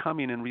that's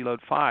coming in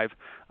Reload 5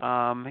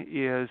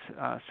 is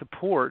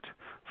support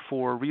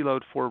for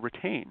Reload for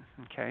Retain.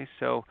 Okay,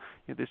 so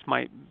this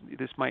might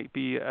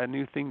be a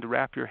new thing to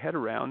wrap your head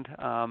around.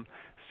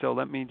 So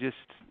let me just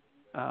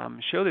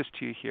show this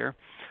to you here.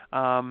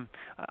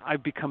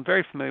 I've become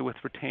very familiar with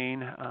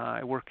Retain.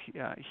 I work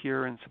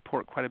here and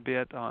support quite a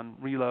bit on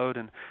Reload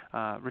and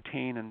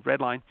Retain and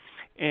Redline.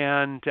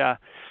 And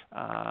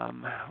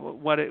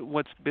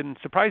what's been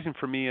surprising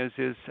for me is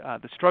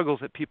the struggles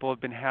that people have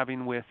been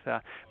having with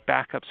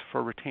backups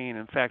for Retain.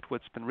 In fact,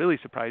 what's been really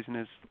surprising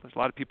is there's a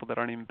lot of people that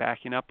aren't even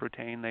backing up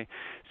Retain. They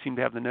seem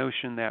to have the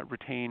notion that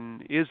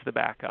Retain is the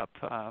backup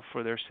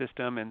for their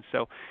system, and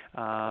so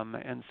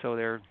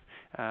they're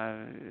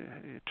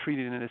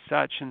treating it as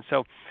such. And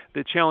so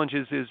the challenge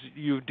is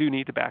you do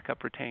need to back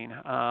up Retain.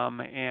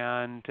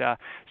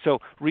 So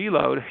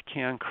Reload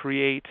can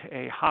create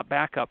a hot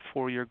backup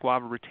for your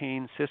Guava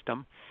Retain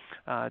system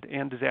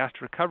and disaster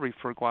recovery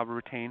for Guava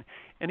Retain,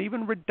 and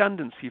even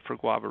redundancy for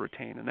Guava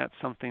Retain. And that's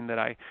something that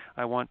I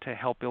want to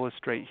help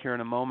illustrate here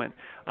in a moment.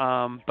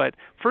 But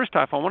first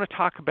off, I want to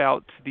talk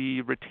about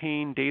the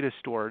Retain data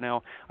store.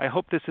 Now, I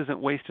hope this isn't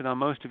wasted on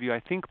most of you. I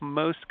think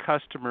most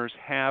customers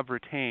have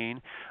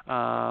Retain,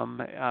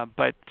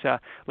 but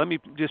let me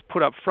just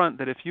put up front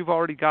that if you've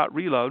already got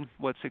Reload,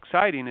 what's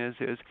exciting is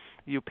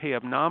you pay a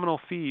nominal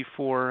fee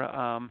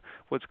for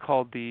what's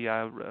called the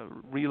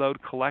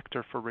Reload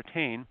collector for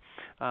Retain,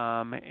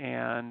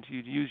 and you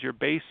use your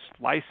base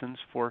license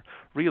for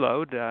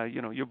Reload.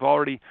 You've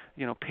already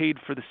paid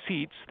for the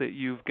seats that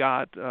you've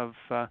got of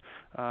to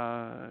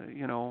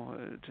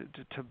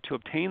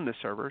obtain the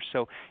server.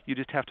 So you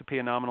just have to pay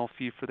a nominal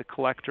fee for the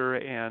collector,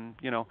 and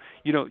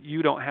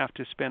you don't have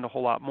to spend a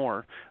whole lot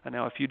more.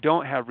 Now, if you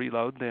don't have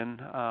Reload,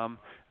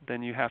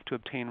 then you have to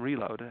obtain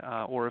Reload,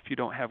 or if you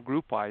don't have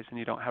GroupWise and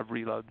you don't have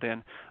Reload,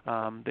 then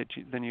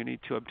you need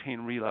to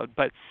obtain Reload.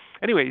 But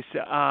anyways,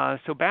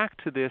 so back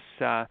to this,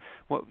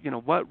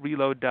 what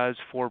Reload does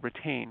for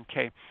Retain.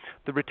 Okay,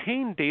 the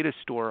Retain data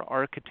store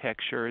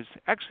architecture is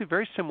actually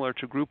very similar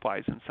to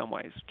GroupWise in some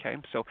ways. Okay,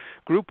 so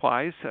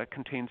GroupWise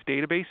contains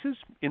databases,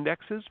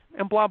 indexes,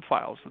 and blob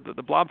files.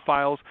 The blob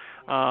files,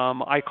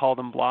 I call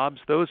them blobs.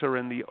 Those are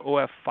in the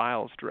OF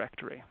files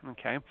directory.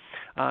 Okay,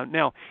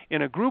 now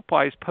in a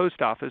GroupWise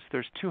post office,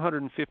 there's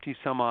 250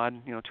 some odd,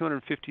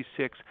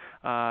 256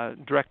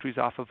 directories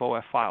off of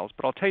OF files.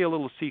 But I'll tell you a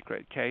little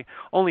secret. Okay,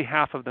 only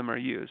half of them are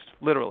used.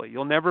 Literally,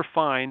 you'll never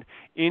find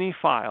any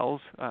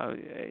files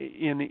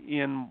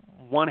in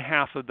one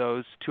half of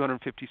those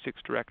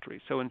 256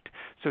 directories. So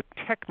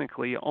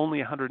technically, only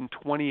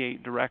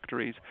 128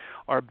 directories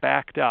are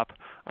backed up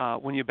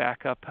when you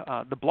back up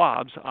the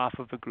blobs off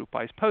of a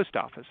GroupWise post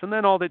office. And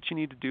then all that you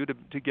need to do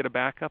to get a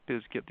backup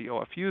is get the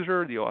OF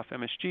user, the OF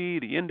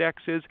MSG, the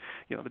indexes,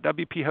 the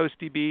WP host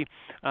DB,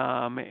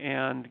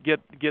 and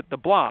get the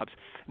blobs.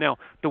 Now,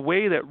 the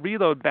way that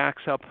Reload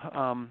backs up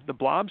the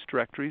blobs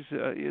directories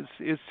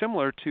is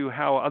similar to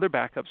how other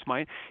backups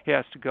might. It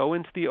has to go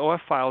into the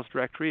OF files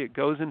directory. It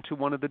goes into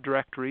one of the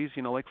directories,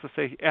 like let's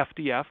say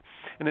FDF,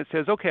 and it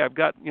says, okay, I've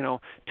got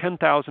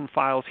 10,000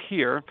 files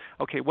here.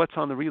 Okay, what's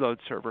on the Reload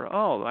server?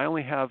 Oh, I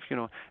only have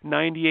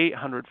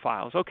 9,800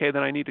 files. Okay,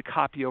 then I need to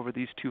copy over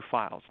these two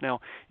files. Now,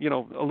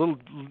 a little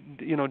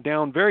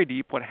down very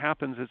deep, what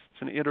happens is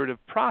it's an iterative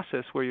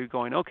process where you're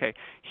going, okay,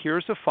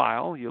 here's a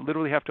file. You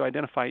literally have to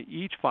identify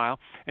each file,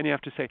 and you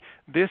have to say,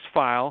 this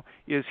file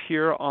is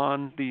here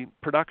on the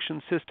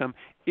production system.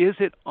 Is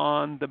it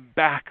on the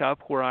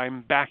backup where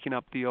I'm backing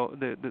up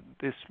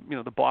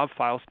the blob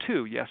files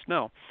to? Yes,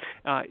 no.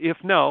 If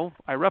no,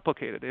 I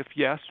replicate it. If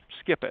yes,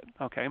 skip it.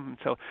 Okay, and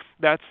so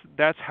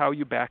that's how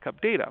you back up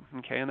data.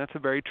 Okay, and that's a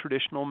very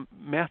traditional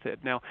method.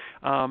 Now,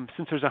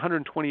 since there's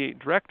 128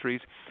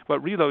 directories,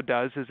 what Reload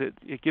does is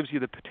it gives you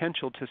the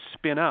potential to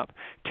spin up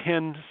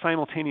 10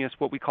 simultaneous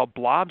what we call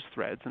blobs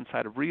threads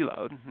inside of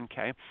Reload.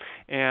 Okay,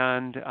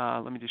 and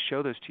let me just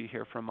show this to you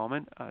here for a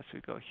moment. So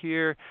we go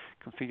here,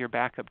 configure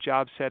backup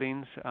job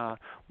settings.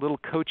 Little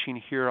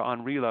coaching here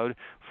on reload.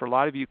 For a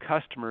lot of you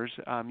customers,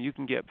 you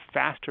can get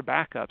faster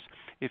backups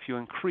if you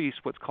increase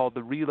what's called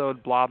the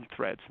reload blob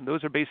threads. And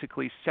those are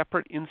basically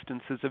separate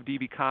instances of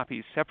DB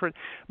copies, separate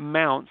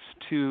mounts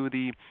to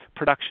the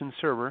production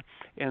server,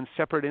 and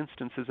separate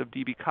instances of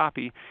DB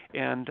copy.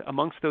 And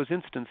amongst those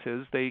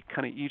instances, they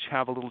kind of each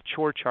have a little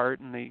chore chart,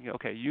 and they,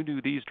 okay, you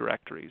do these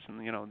directories,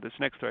 and this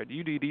next thread,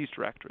 you do these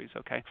directories,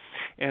 okay?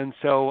 And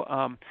so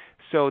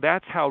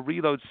that's how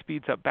reload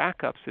speeds up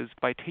backups, is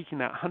by taking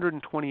that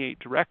 128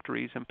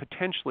 directories and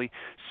potentially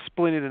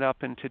splitting it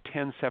up into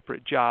 10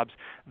 separate jobs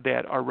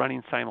that are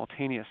running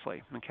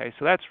simultaneously. Okay,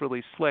 so that's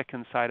really slick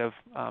inside of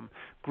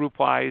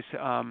GroupWise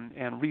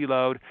and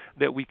reload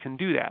that we can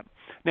do that.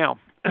 Now,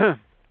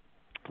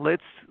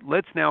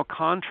 let's now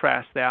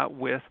contrast that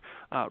with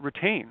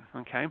Retain.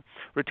 Okay,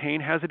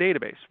 Retain has a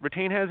database.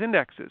 Retain has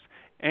indexes.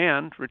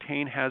 And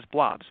Retain has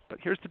blobs. But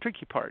here's the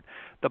tricky part.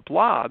 The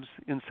blobs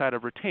inside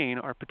of Retain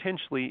are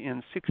potentially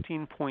in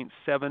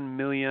 16.7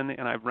 million,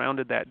 and I've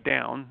rounded that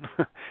down.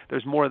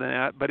 There's more than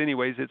that, but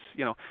anyways, it's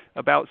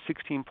about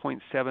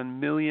 16.7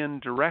 million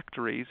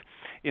directories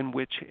in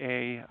which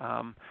a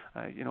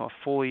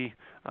fully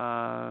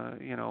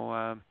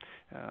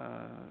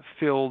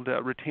filled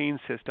Retain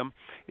system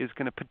is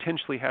going to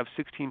potentially have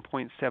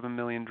 16.7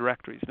 million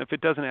directories. And if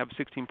it doesn't have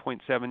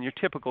 16.7, your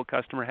typical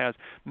customer has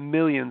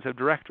millions of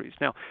directories.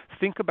 Now,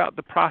 think about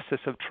the process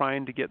of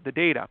trying to get the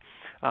data.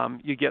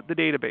 You get the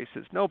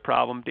databases, no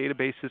problem.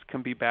 Databases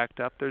can be backed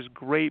up. There's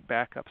great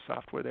backup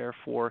software there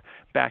for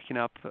backing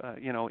up,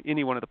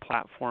 any one of the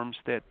platforms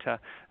that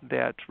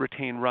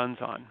Retain runs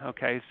on.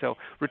 Okay, so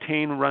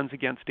Retain runs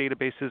against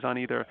databases on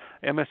either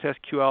MS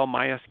SQL,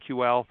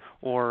 MySQL,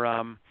 or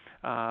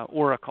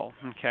Oracle.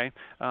 Okay,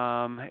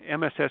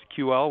 MS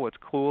SQL. What's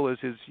cool is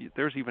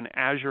there's even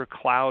Azure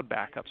Cloud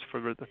backups for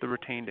the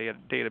Retain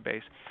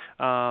database.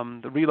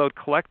 The reload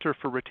collector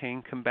for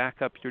Retain can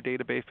back up your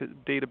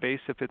database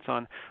if it's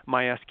on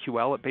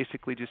MySQL. It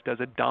basically just does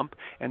a dump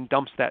and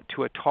dumps that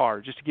to a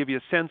tar. Just to give you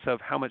a sense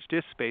of how much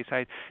disk space,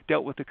 I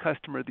dealt with a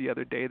customer the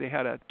other day. They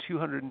had a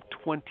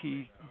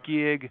 220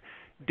 gig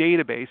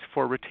database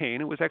for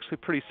Retain. It was actually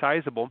pretty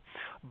sizable,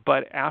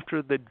 but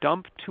after the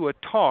dump to a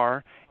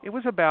tar, it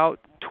was about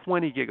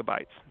 20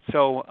 gigabytes.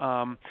 So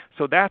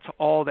that's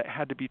all that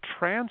had to be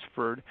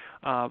transferred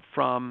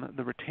from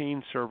the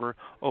Retain server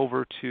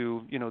over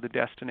to the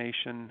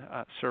destination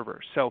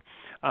server. So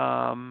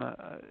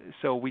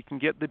we can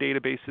get the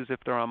databases if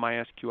they're on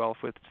MySQL.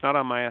 If it's not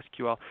on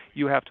MySQL,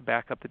 you have to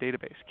back up the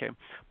database. Okay,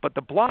 but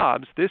the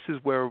blobs, this is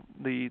where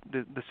the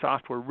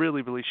software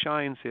really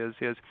shines.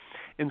 Is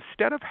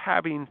instead of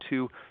having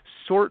to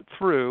sort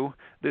through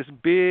this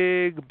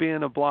big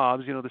bin of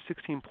blobs, the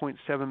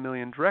 16.7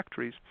 million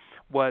directories,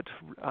 what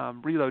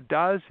reload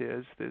does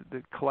is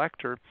the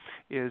collector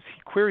is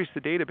he queries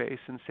the database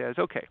and says,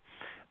 okay,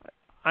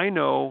 I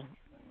know,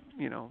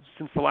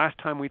 since the last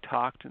time we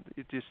talked,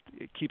 it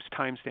keeps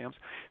timestamps.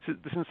 So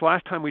since the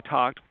last time we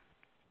talked,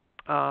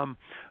 tell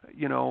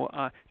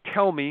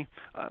me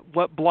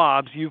what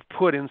blobs you've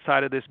put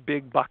inside of this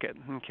big bucket.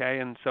 Okay,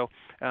 and so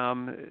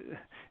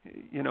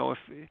if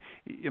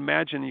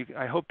imagine,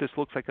 I hope this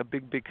looks like a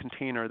big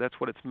container. That's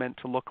what it's meant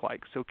to look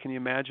like. So can you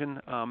imagine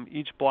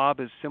each blob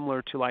is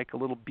similar to like a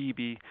little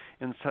BB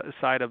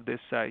inside of this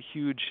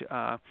huge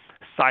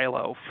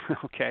silo.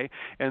 Okay,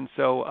 and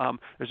so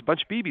there's a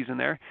bunch of BBs in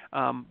there,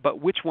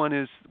 but which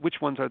ones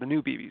are the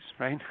new BBs,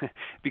 right?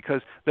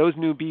 Because those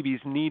new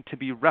BBs need to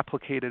be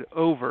replicated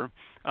over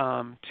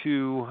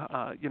to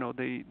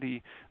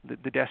the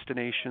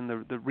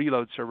destination, the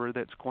reload server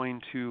that's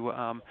going to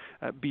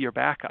be your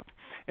backup.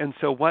 And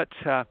so what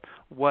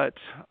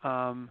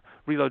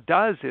reload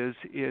does is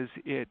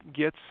it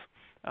gets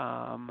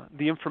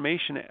the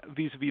information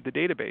vis-a-vis the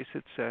database.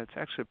 It's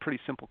actually a pretty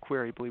simple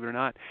query, believe it or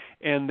not,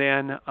 and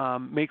then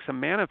makes a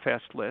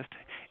manifest list,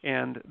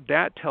 and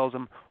that tells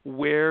him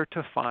where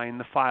to find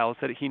the files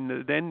that he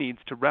then needs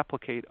to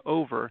replicate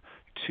over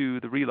to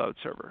the reload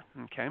server.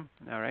 Okay,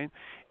 all right,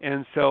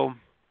 and so,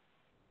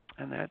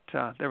 and that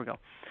there we go.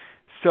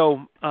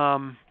 So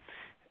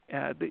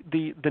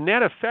the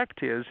net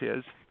effect is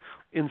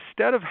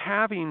instead of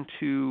having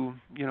to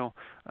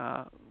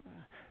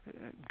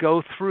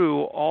go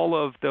through all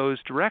of those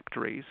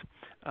directories,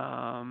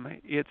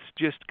 it's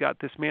just got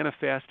this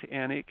manifest,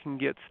 and it can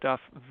get stuff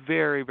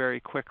very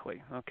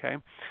quickly. Okay,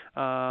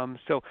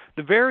 so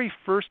the very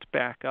first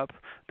backup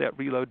that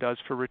reload does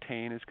for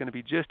Retain is going to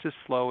be just as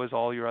slow as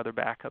all your other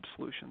backup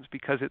solutions,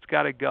 because it's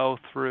got to go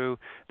through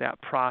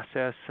that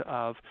process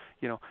of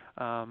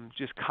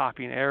just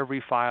copying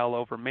every file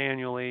over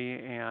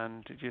manually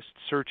and just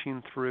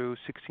searching through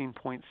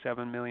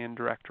 16.7 million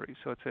directories.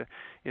 So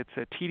it's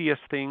a tedious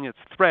thing. It's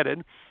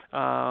threaded.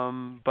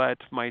 But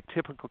my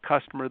typical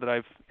customer that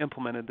I've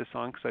implemented this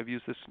on, because I've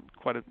used this in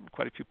quite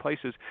a few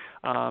places,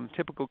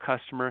 typical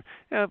customer,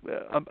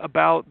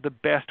 about the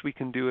best we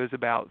can do is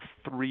about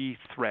 3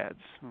 threads.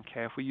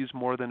 Okay, if we use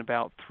more than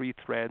about 3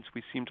 threads,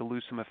 we seem to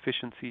lose some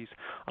efficiencies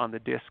on the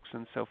disks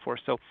and so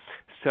forth.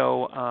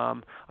 So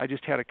I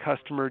just had a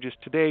customer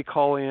just today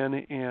call in,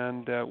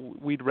 and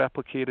we'd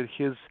replicated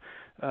his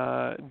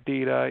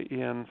data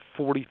in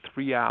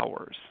 43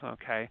 hours,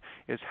 okay,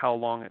 is how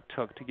long it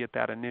took to get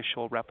that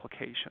initial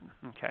replication,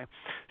 okay.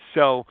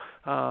 So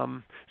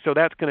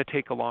that's going to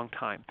take a long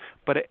time.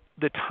 But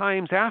the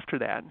times after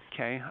that,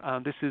 okay,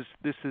 this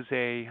is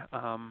a,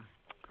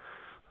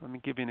 let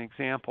me give you an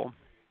example.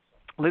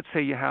 Let's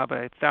say you have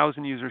a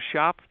 1,000-user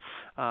shop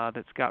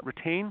that's got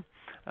retain,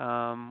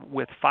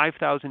 with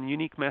 5,000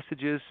 unique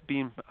messages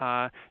being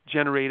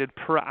generated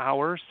per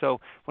hour. So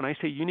when I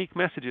say unique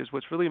messages,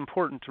 what's really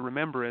important to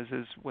remember is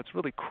what's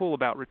really cool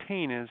about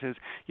retain is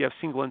you have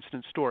single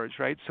instance storage,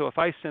 right? So if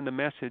I send a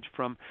message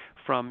from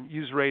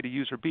user A to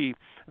user B,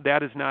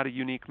 that is not a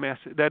unique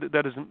message.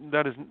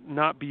 That is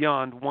not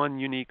beyond one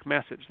unique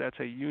message. That's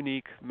a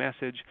unique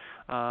message,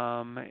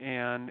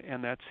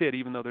 and that's it.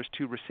 Even though there's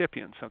 2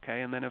 recipients,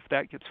 okay. And then if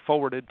that gets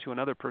forwarded to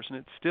another person,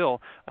 it's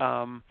still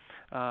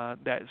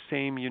that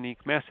same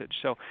unique message.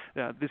 So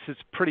this is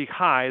pretty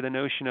high, the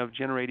notion of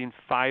generating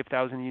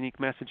 5,000 unique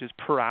messages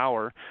per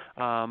hour,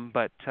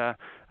 but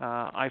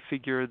I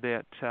figure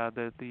that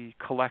the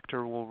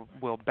collector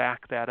will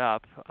back that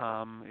up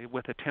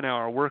with a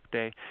 10-hour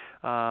workday,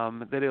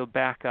 that it'll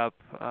back up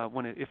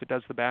if it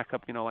does the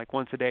backup, like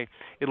once a day,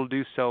 it'll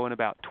do so in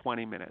about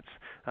 20 minutes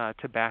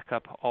to back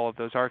up all of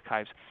those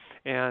archives.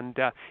 And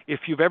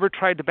if you've ever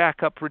tried to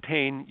back up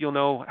retain, you'll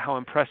know how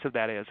impressive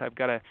that is. I've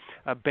got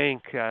a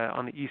bank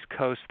on the East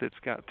Coast that's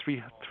got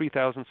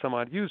 3,000 some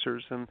odd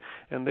users, and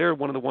they're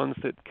one of the ones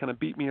that kind of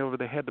beat me over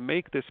the head to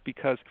make this,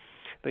 because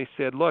they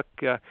said, look,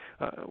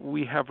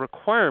 we have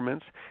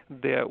requirements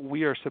that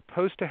we are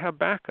supposed to have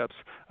backups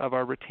of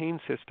our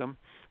retain system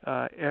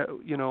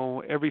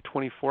every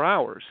 24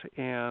 hours,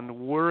 and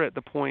we're at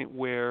the point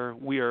where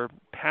we are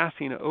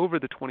passing over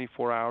the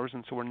 24 hours,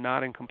 and so we're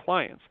not in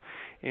compliance.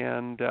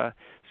 And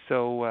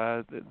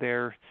so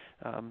they're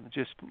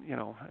just,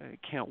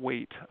 can't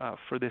wait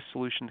for this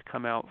solution to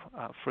come out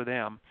for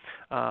them.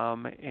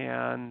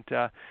 And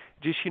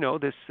just,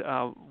 this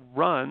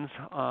runs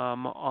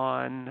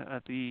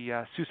on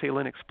the SUSE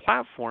Linux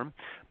platform,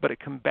 but it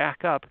can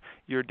back up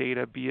your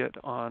data, be it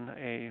on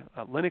a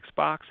Linux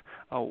box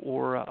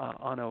or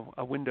on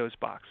a Windows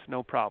box,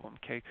 no problem,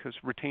 okay, because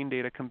retain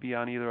data can be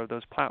on either of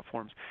those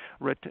platforms.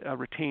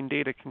 Retain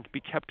data can be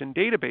kept in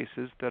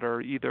databases that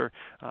are either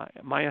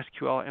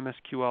MySQL,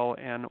 MSQL,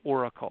 and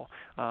Oracle.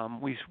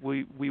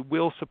 We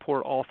will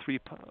support all 3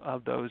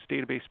 of those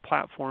database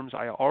platforms.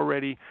 I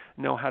already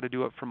know how to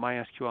do it for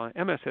MySQL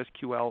and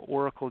MSSQL.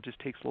 Oracle just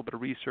takes a little bit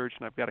of research,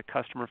 and I've got a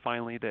customer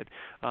finally that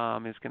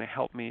is going to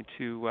help me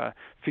to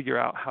figure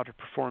out how to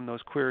perform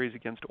those queries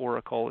against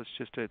Oracle.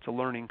 It's a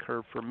learning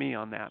curve for me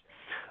on that.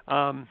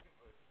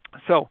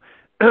 So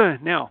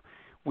now,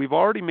 we've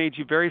already made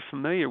you very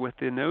familiar with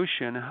the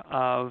notion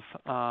of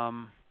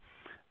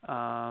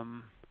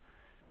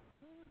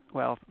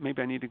well,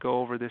 maybe I need to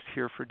go over this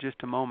here for just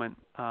a moment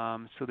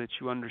so that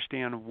you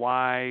understand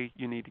why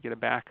you need to get a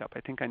backup. I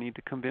think I need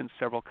to convince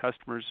several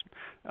customers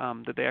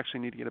that they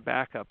actually need to get a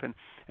backup. And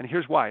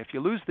here's why. If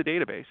you lose the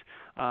database,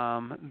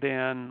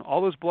 then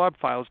all those blob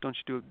files don't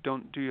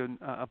do you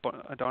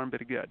a darn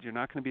bit of good. You're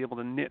not going to be able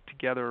to knit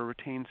together a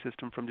retain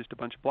system from just a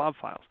bunch of blob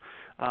files.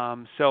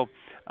 So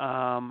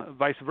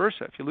vice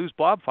versa. If you lose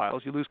blob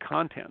files, you lose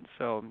content.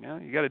 So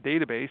you got a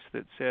database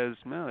that says,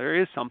 well,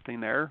 there is something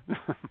there,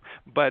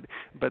 but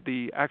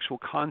the actual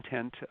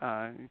content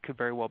could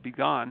very well be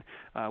gone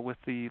with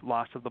the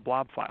loss of the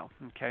blob file.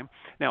 Okay.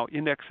 Now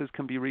indexes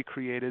can be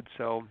recreated,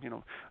 so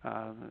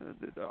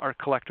our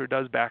collector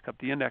does back up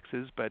the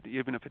indexes, but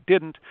even if it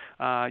didn't,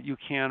 you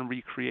can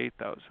recreate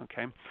those.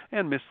 Okay.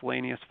 And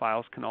miscellaneous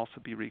files can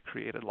also be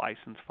recreated,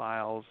 license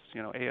files,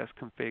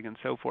 ASConfig and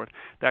so forth.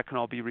 That can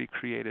all be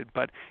recreated,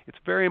 but it's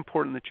very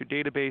important that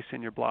your database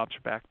and your blobs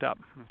are backed up.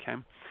 Okay.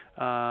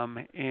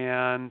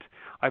 And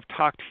I've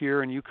talked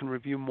here, and you can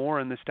review more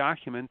in this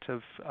document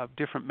of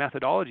different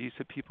methodologies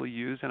that people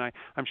use, and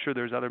I'm sure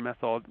there's other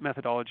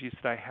methodologies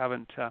that I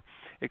haven't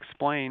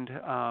explained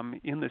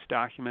in this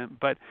document,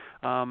 but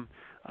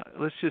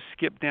let's just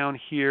skip down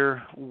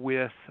here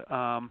with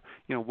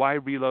why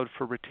reload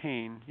for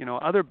retain.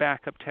 Other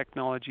backup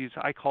technologies,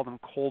 I call them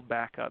cold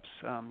backups.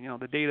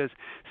 The data's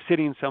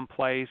sitting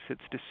someplace,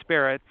 it's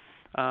disparate,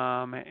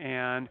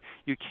 and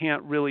you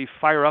can't really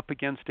fire up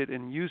against it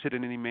and use it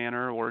in any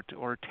manner or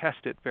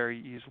test it very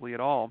easily at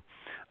all.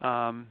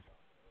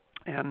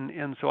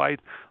 And so I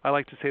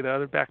like to say that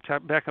other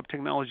backup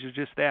technologies are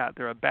just that.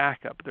 They're a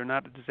backup. They're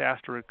not a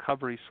disaster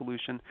recovery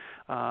solution,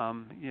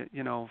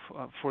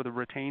 for the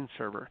retain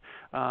server.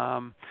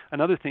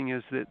 Another thing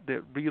is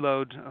that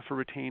reload for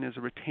retain is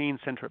a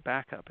retain-centric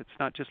backup. It's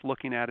not just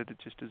looking at it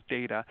just as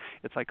data.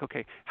 It's like,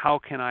 okay, how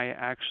can I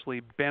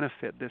actually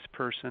benefit this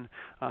person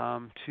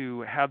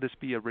to have this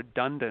be a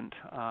redundant,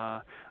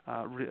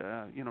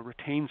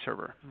 retain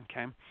server?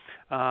 Okay,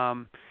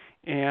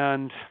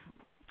 and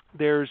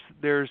there's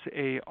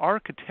a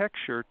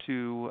architecture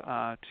to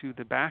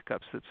the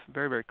backups that's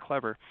very, very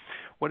clever.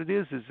 What it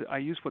is I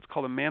use what's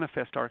called a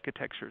manifest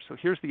architecture. So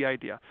here's the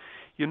idea.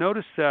 You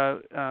notice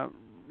the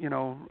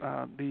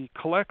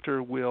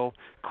collector will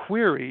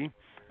query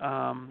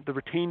the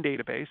retained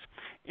database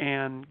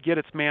and get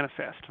its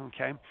manifest.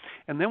 Okay,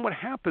 and then what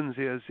happens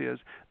is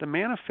the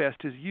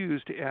manifest is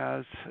used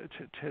as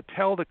to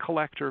tell the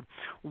collector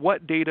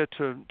what data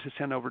to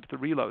send over to the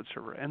reload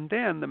server, and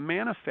then the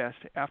manifest,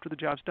 after the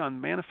job's done,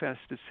 the manifest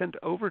is sent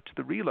over to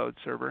the reload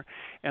server,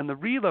 and the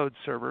reload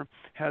server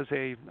has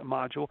a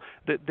module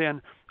that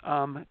then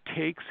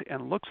takes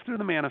and looks through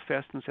the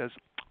manifest and says,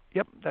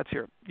 yep, that's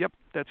here. Yep,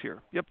 that's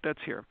here. Yep, that's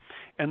here.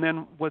 And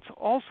then what's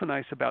also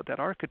nice about that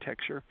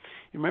architecture,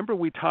 you remember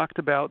we talked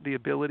about the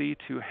ability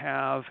to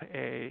have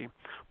a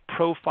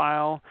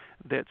profile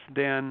that's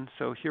then,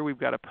 so here we've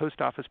got a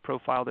post office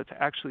profile that's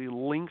actually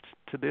linked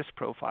to this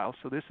profile.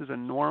 So this is a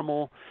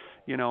normal,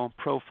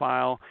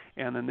 profile,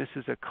 and then this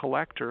is a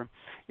collector.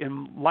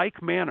 In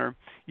like manner,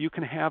 you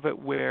can have it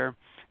where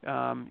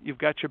you've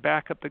got your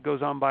backup that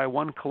goes on by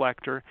one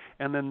collector,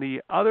 and then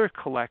the other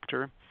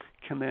collector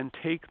can then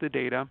take the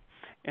data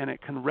and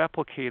it can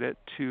replicate it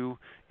to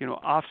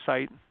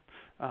offsite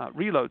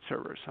reload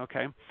servers.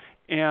 Okay,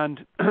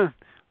 and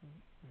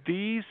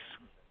these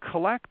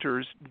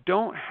collectors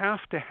don't have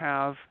to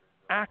have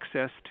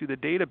access to the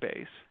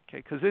database.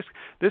 Okay, because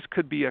this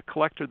could be a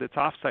collector that's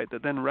offsite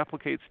that then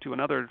replicates to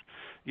another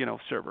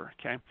server.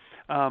 Okay,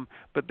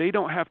 but they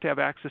don't have to have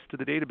access to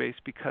the database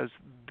because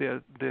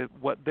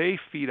what they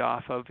feed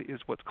off of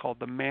is what's called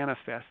the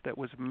manifest that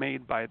was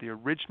made by the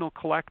original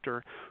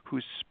collector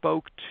who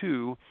spoke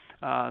to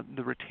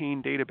the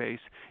retained database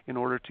in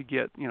order to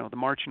get the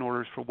marching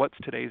orders for what's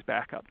today's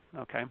backup.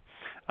 Okay,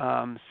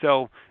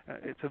 so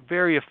it's a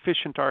very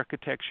efficient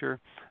architecture.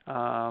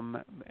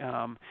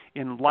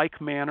 In like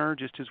manner,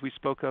 just as we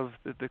spoke of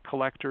the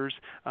collectors,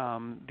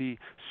 the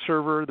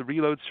server, the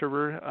reload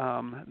server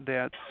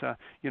that's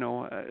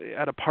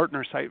at a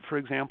partner site, for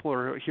example,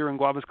 or here in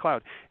Guava's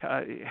Cloud,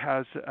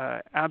 has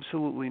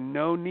absolutely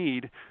no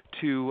need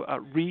to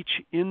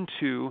reach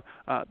into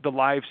the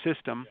live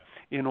system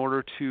in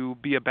order to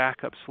be a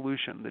backup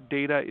solution. The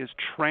data is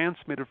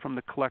transmitted from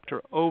the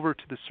collector over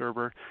to the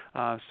server,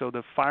 so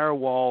the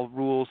firewall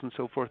rules and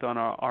so forth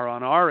are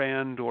on our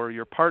end or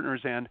your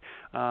partner's end,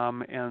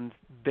 and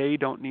they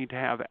don't need to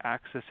have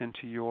access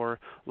into your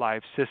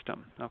live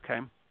system. Okay.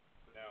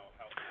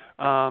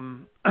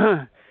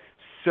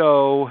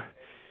 So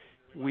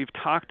we've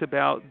talked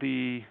about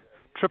the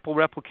triple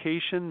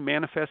replication,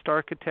 manifest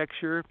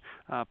architecture,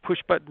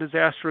 push-button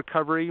disaster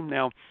recovery.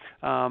 Now,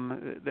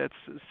 that's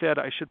said,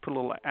 I should put a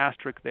little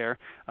asterisk there.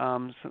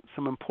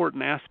 Some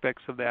important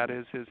aspects of that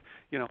is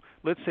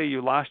let's say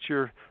you lost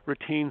your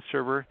retain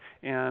server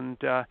and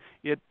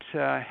it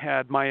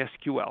had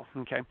MySQL.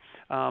 Okay,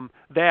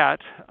 that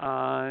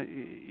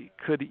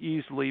could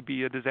easily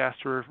be a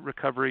disaster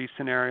recovery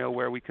scenario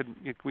where we can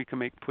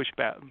make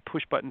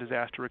push-button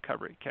disaster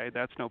recovery. Okay,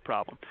 that's no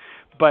problem.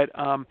 But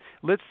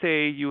let's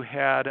say you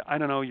had, I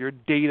don't know, your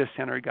data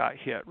center got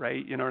hit,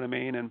 right? You know what I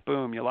mean? And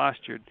boom, you lost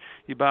your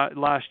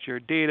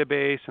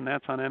database, and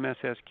that's on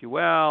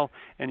MS-SQL,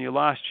 and you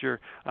lost your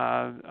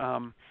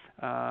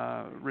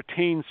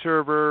retain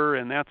server,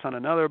 and that's on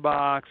another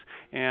box,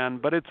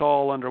 but it's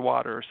all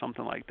underwater or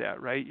something like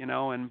that, right?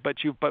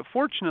 But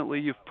fortunately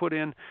you've put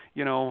in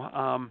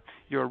your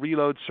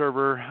reload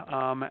server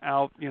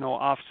out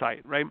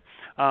offsite, right?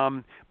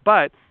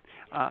 But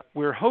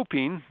we're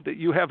hoping that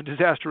you have a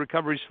disaster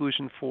recovery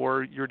solution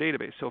for your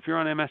database. So if you're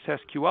on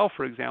MS-SQL,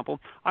 for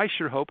example, I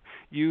sure hope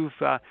you've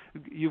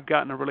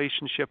gotten a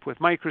relationship with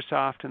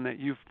Microsoft and that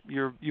you've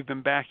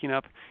been backing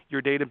up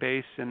your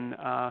database and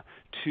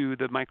to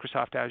the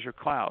Microsoft Azure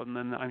cloud, and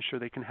then I'm sure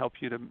they can help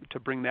you to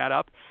bring that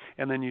up.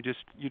 And then you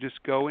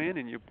just go in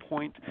and you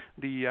point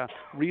the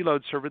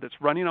reload server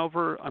that's running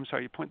over.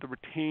 You point the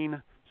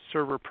retain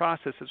server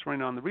process that's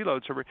running on the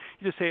reload server.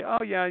 You just say,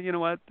 oh yeah, you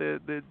know what,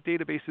 the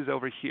database is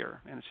over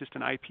here, and it's just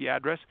an IP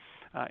address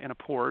and a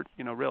port,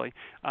 really.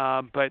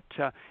 But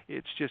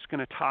it's just going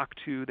to talk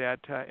to that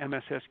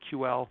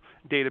MS-SQL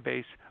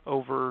database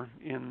over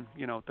in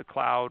the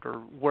cloud or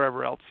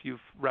wherever else you've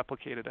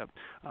replicated it.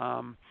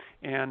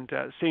 And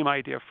same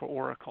idea for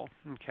Oracle.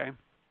 Okay,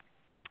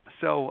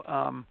 so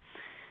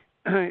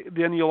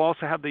then you'll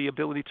also have the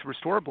ability to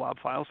restore a blob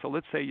file. So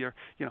let's say you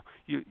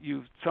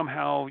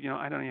somehow,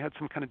 I don't know, you had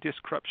some kind of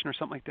disk corruption or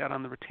something like that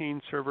on the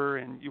retained server,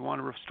 and you want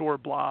to restore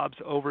blobs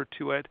over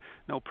to it.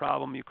 No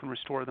problem. You can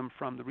restore them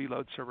from the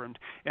reload server.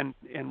 And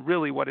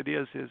really what it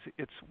is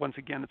it's once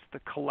again it's the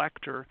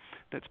collector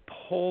that's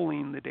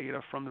pulling the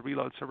data from the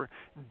reload server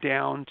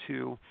down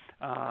to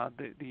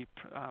the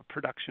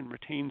production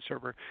retained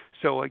server.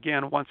 So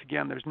again, once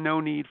again, there's no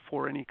need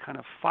for any kind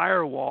of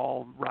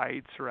firewall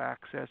rights or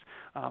access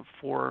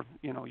for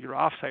your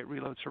offsite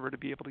reload server to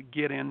be able to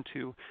get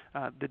into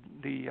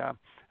the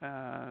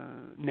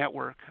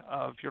network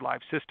of your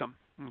live system.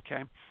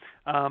 Okay.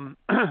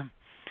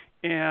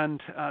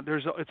 And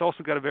it's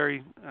also got a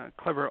very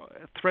clever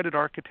threaded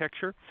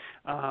architecture.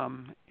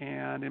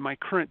 And in my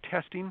current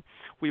testing,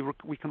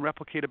 we can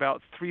replicate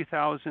about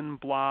 3,000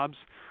 blobs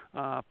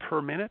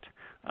per minute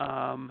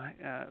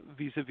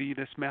vis-a-vis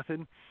this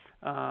method.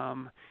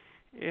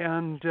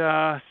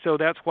 So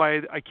that's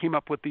why I came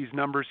up with these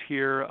numbers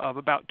here of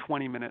about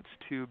 20 minutes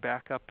to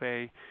back up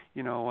a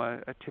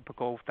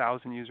typical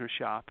 1,000-user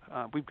shop.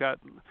 We've got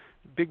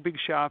big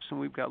shops and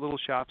we've got little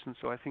shops, and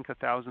so I think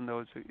 1,000 though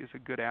is a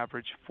good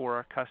average for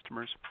our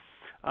customers.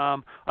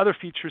 Other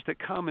features that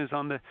come is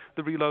on the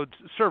reload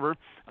server.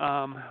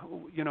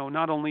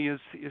 Not only is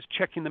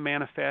checking the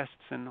manifests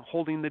and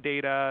holding the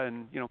data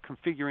and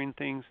configuring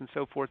things and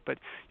so forth, but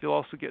you'll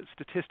also get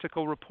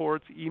statistical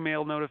reports,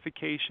 email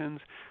notifications,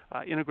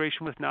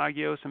 integration with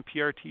Nagios and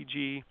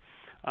PRTG.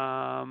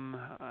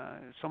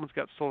 Someone's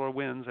got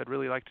SolarWinds. I'd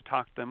really like to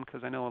talk to them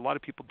because I know a lot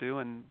of people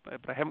do,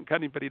 but I haven't got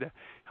anybody to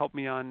help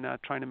me on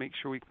trying to make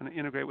sure we can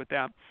integrate with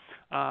that.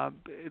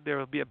 There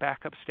will be a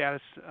backup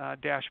status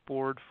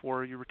dashboard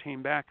for your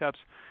retained backups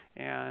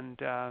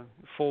and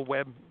full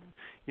web,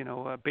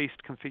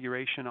 based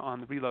configuration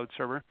on the reload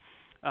server.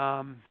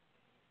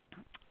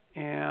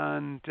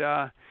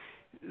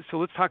 So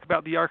let's talk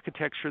about the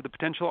architecture, the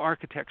potential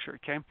architecture.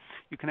 Okay,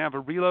 you can have a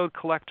reload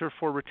collector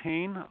for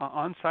retain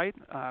on site,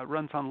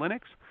 runs on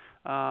Linux.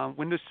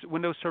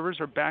 Windows servers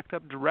are backed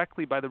up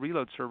directly by the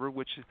reload server,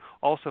 which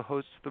also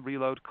hosts the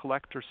reload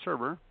collector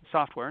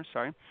software.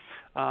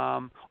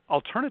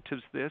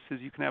 Alternatives to this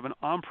is you can have an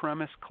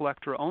on-premise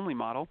collector-only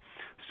model.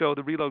 So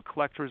the reload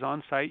collector is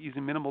on site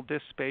using minimal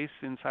disk space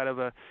inside of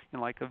a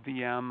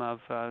VM of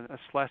a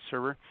SLES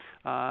server,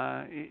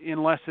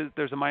 unless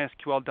there's a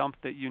MySQL dump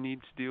that you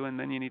need to do, and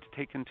then you need to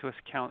take into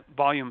account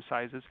volume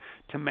sizes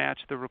to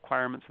match the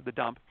requirements of the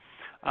dump.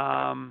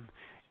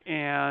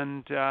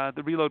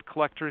 The reload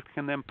collector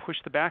can then push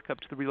the backup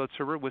to the reload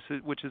server,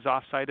 which is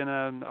offsite in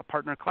a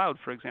partner cloud,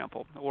 for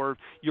example, or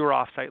your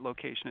offsite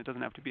location. It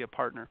doesn't have to be a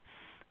partner.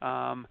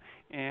 And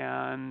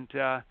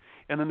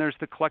then there's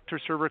the collector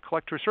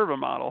server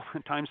model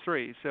times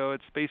 3. So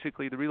it's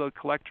basically the reload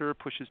collector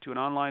pushes to an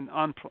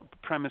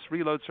on-premise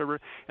reload server,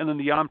 and then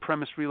the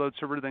on-premise reload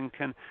server then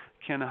can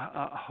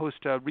host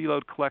a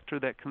reload collector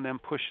that can then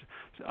push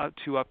up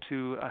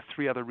to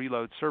 3 other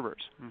reload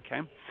servers.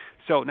 Okay.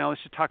 So now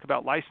let's just talk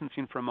about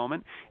licensing for a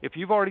moment. If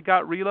you've already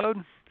got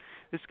reload,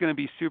 this is going to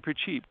be super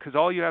cheap because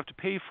all you have to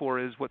pay for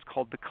is what's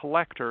called the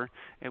collector,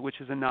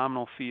 which is a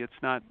nominal fee. It's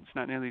not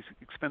nearly as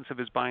expensive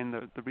as buying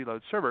the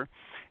reload server,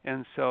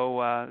 and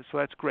so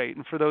that's great.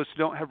 And for those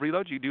who don't have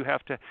reload, you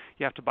have to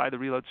buy the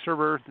reload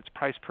server. It's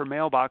priced per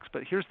mailbox.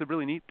 But here's the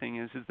really neat thing: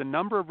 is the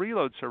number of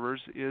reload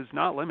servers is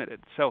not limited.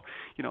 So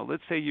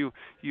let's say you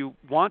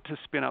want to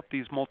spin up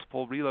these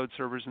multiple reload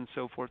servers and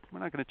so forth. We're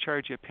not going to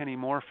charge you a penny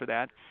more for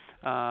that,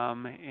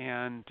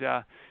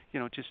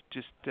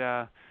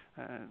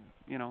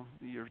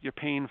 you're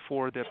paying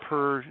for the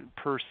per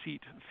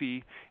seat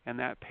fee, and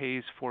that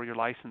pays for your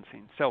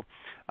licensing. So,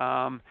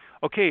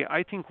 okay,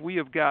 I think we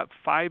have got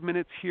 5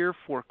 minutes here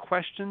for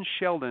questions.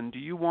 Sheldon, do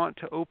you want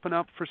to open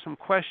up for some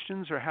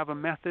questions or have a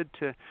method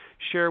to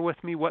share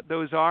with me what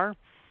those are?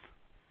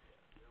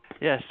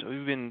 Yes,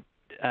 there's been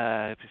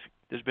a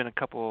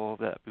couple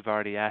that we've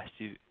already asked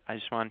you. I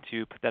just wanted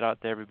to put that out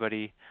there,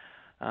 everybody.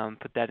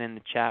 Put that in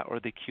the chat or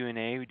the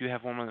Q&A. We do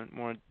have one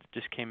more that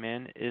just came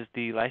in. Is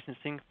the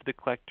licensing for the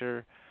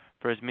collector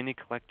for as many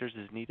collectors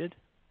as needed?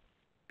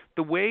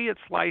 The way it's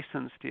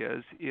licensed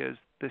is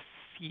the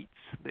seats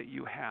that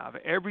you have.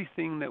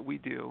 Everything that we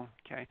do,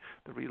 okay,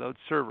 the reload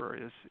server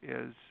is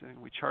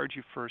we charge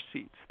you for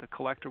seats. The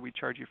collector, we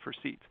charge you for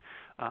seats.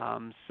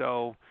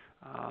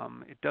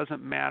 It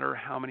doesn't matter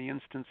how many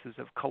instances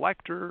of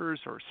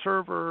collectors or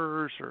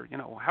servers or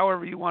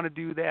however you want to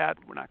do that.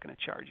 We're not going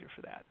to charge you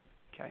for that.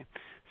 Okay,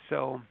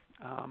 so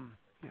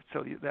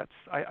that's.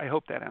 I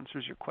hope that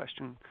answers your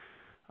question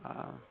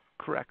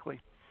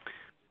correctly.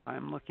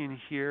 I'm looking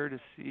here to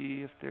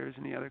see if there's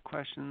any other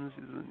questions.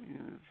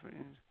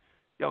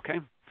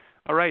 Okay,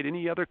 all right.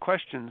 Any other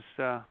questions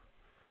that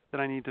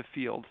I need to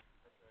field?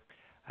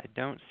 I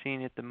don't see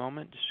any at the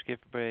moment. Just give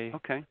everybody.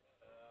 Okay.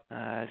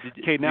 Were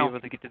you able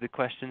to get to the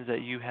questions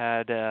that you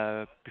had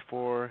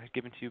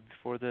given to you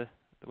before the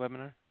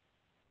webinar?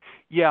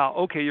 Yeah,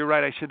 okay, you're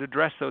right. I should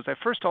address those. I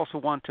first also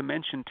want to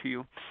mention to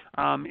you,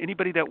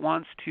 anybody that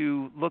wants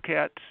to look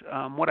at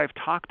what I've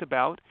talked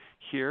about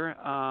here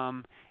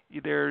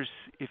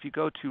if you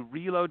go to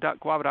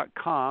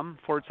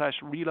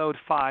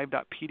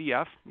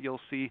reload.guava.com/reload5.pdf,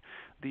 you'll see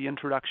the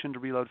introduction to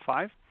Reload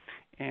 5.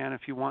 And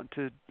if you want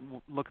to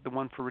look at the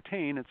one for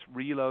retain, it's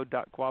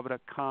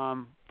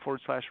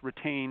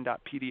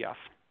reload.guava.com/retain.pdf.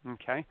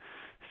 Okay,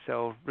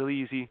 so really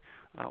easy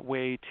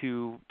way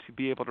to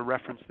be able to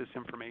reference this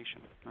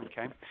information.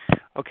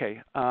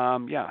 Okay,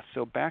 yeah.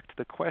 So back to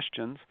the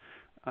questions.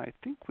 I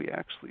think we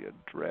actually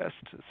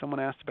addressed,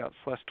 someone asked about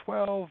SLES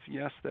 12.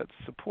 Yes, that's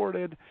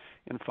supported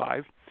in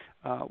 5.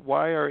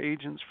 Why are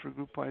agents for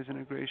GroupWise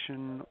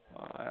integration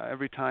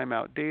every time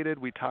outdated?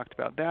 We talked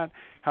about that.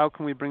 How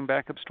can we bring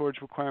backup storage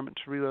requirement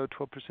to reload?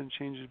 12%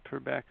 changes per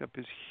backup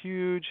is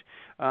huge.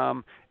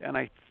 And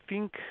I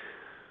think,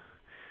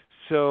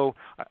 so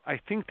I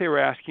think they were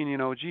asking,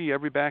 gee,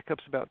 every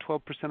backup's about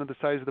 12% of the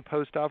size of the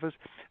post office.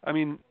 I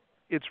mean,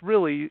 it's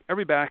really,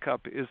 every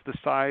backup is the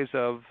size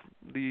of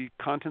the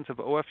contents of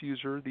OF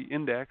user, the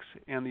index,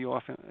 and the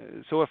OF,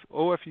 so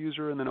OF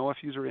user and then OF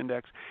user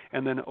index,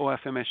 and then OF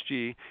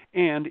MSG,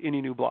 and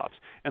any new blobs.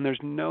 And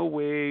there's no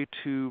way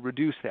to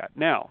reduce that.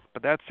 Now,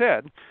 but that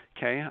said,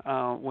 okay,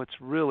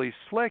 what's really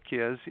slick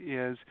is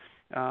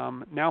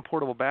now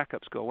portable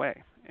backups go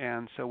away.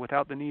 And so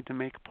without the need to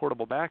make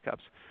portable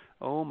backups,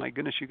 oh my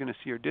goodness, you're going to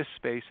see your disk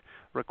space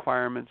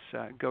requirements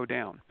go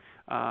down.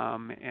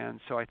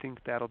 And so I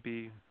think that'll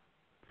be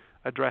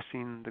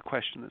addressing the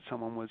question that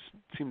someone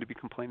seemed to be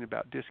complaining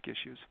about disk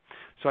issues.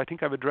 So I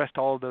think I've addressed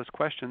all of those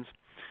questions.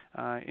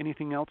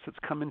 Anything else that's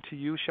come into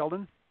you,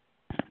 Sheldon?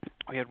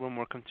 We had one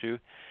more come through.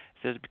 It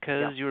says,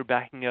 because you were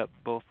backing up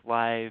both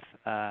live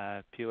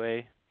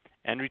POA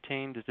and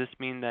retain, does this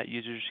mean that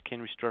users can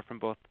restore from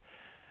both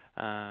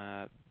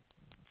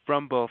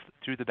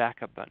through the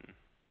backup button?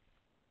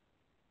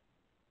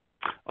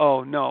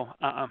 Oh, no.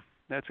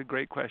 That's a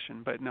great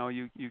question. But no,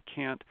 you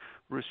can't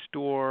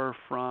restore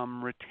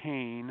from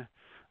retain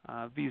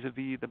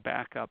vis-a-vis the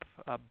backup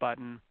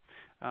button.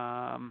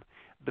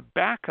 The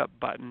backup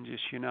button,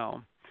 just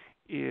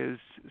is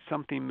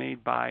something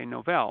made by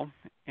Novell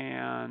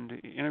and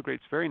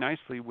integrates very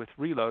nicely with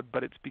Reload,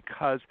 but it's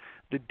because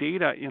the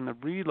data in the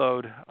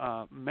Reload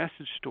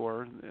message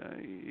store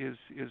is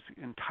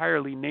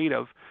entirely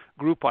native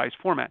GroupWise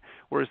format,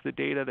 whereas the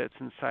data that's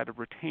inside of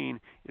Retain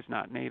is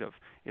not native.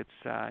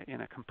 It's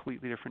in a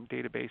completely different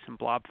database and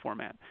blob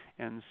format.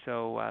 And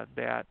so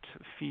that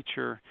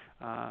feature,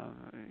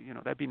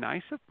 that'd be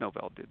nice if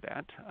Novell did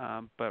that,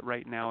 but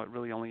right now it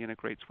really only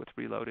integrates with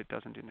Reload. It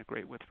doesn't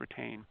integrate with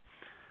Retain.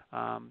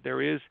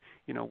 There is,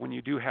 when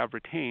you do have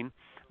retain,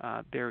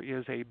 there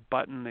is a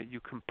button that you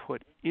can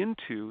put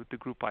into the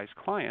GroupWise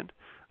client,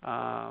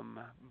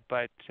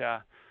 but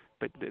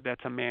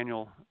that's a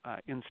manual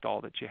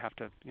install that you have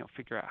to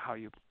figure out how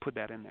you put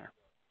that in there.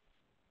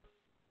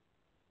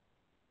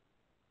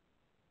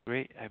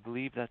 Great. I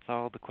believe that's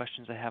all the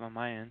questions I have on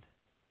my end.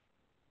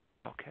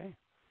 Okay.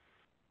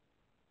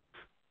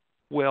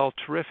 Well,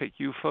 terrific.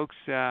 You folks,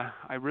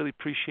 I really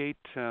appreciate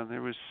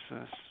there was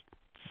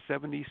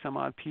 70 some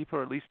odd people,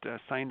 or at least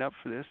signed up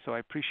for this. So I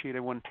appreciate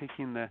everyone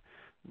taking the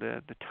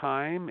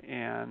time,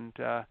 and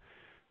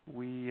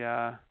we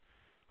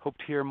hope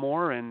to hear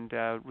more. And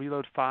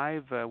Reload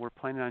 5, we're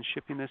planning on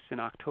shipping this in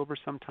October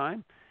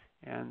sometime,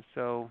 and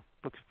so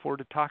looking forward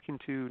to talking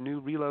to new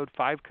Reload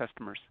 5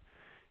 customers.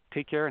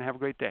 Take care and have a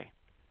great day.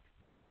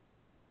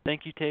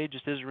 Thank you, Tay.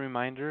 Just as a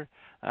reminder,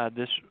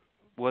 this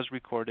was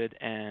recorded,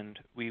 and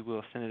we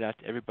will send it out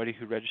to everybody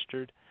who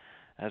registered.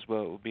 As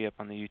well, it will be up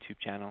on the YouTube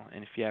channel.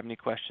 And if you have any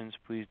questions,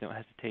 please don't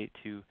hesitate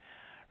to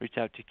reach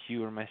out to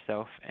Q or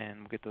myself, and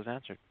we'll get those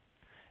answered.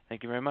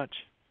 Thank you very much.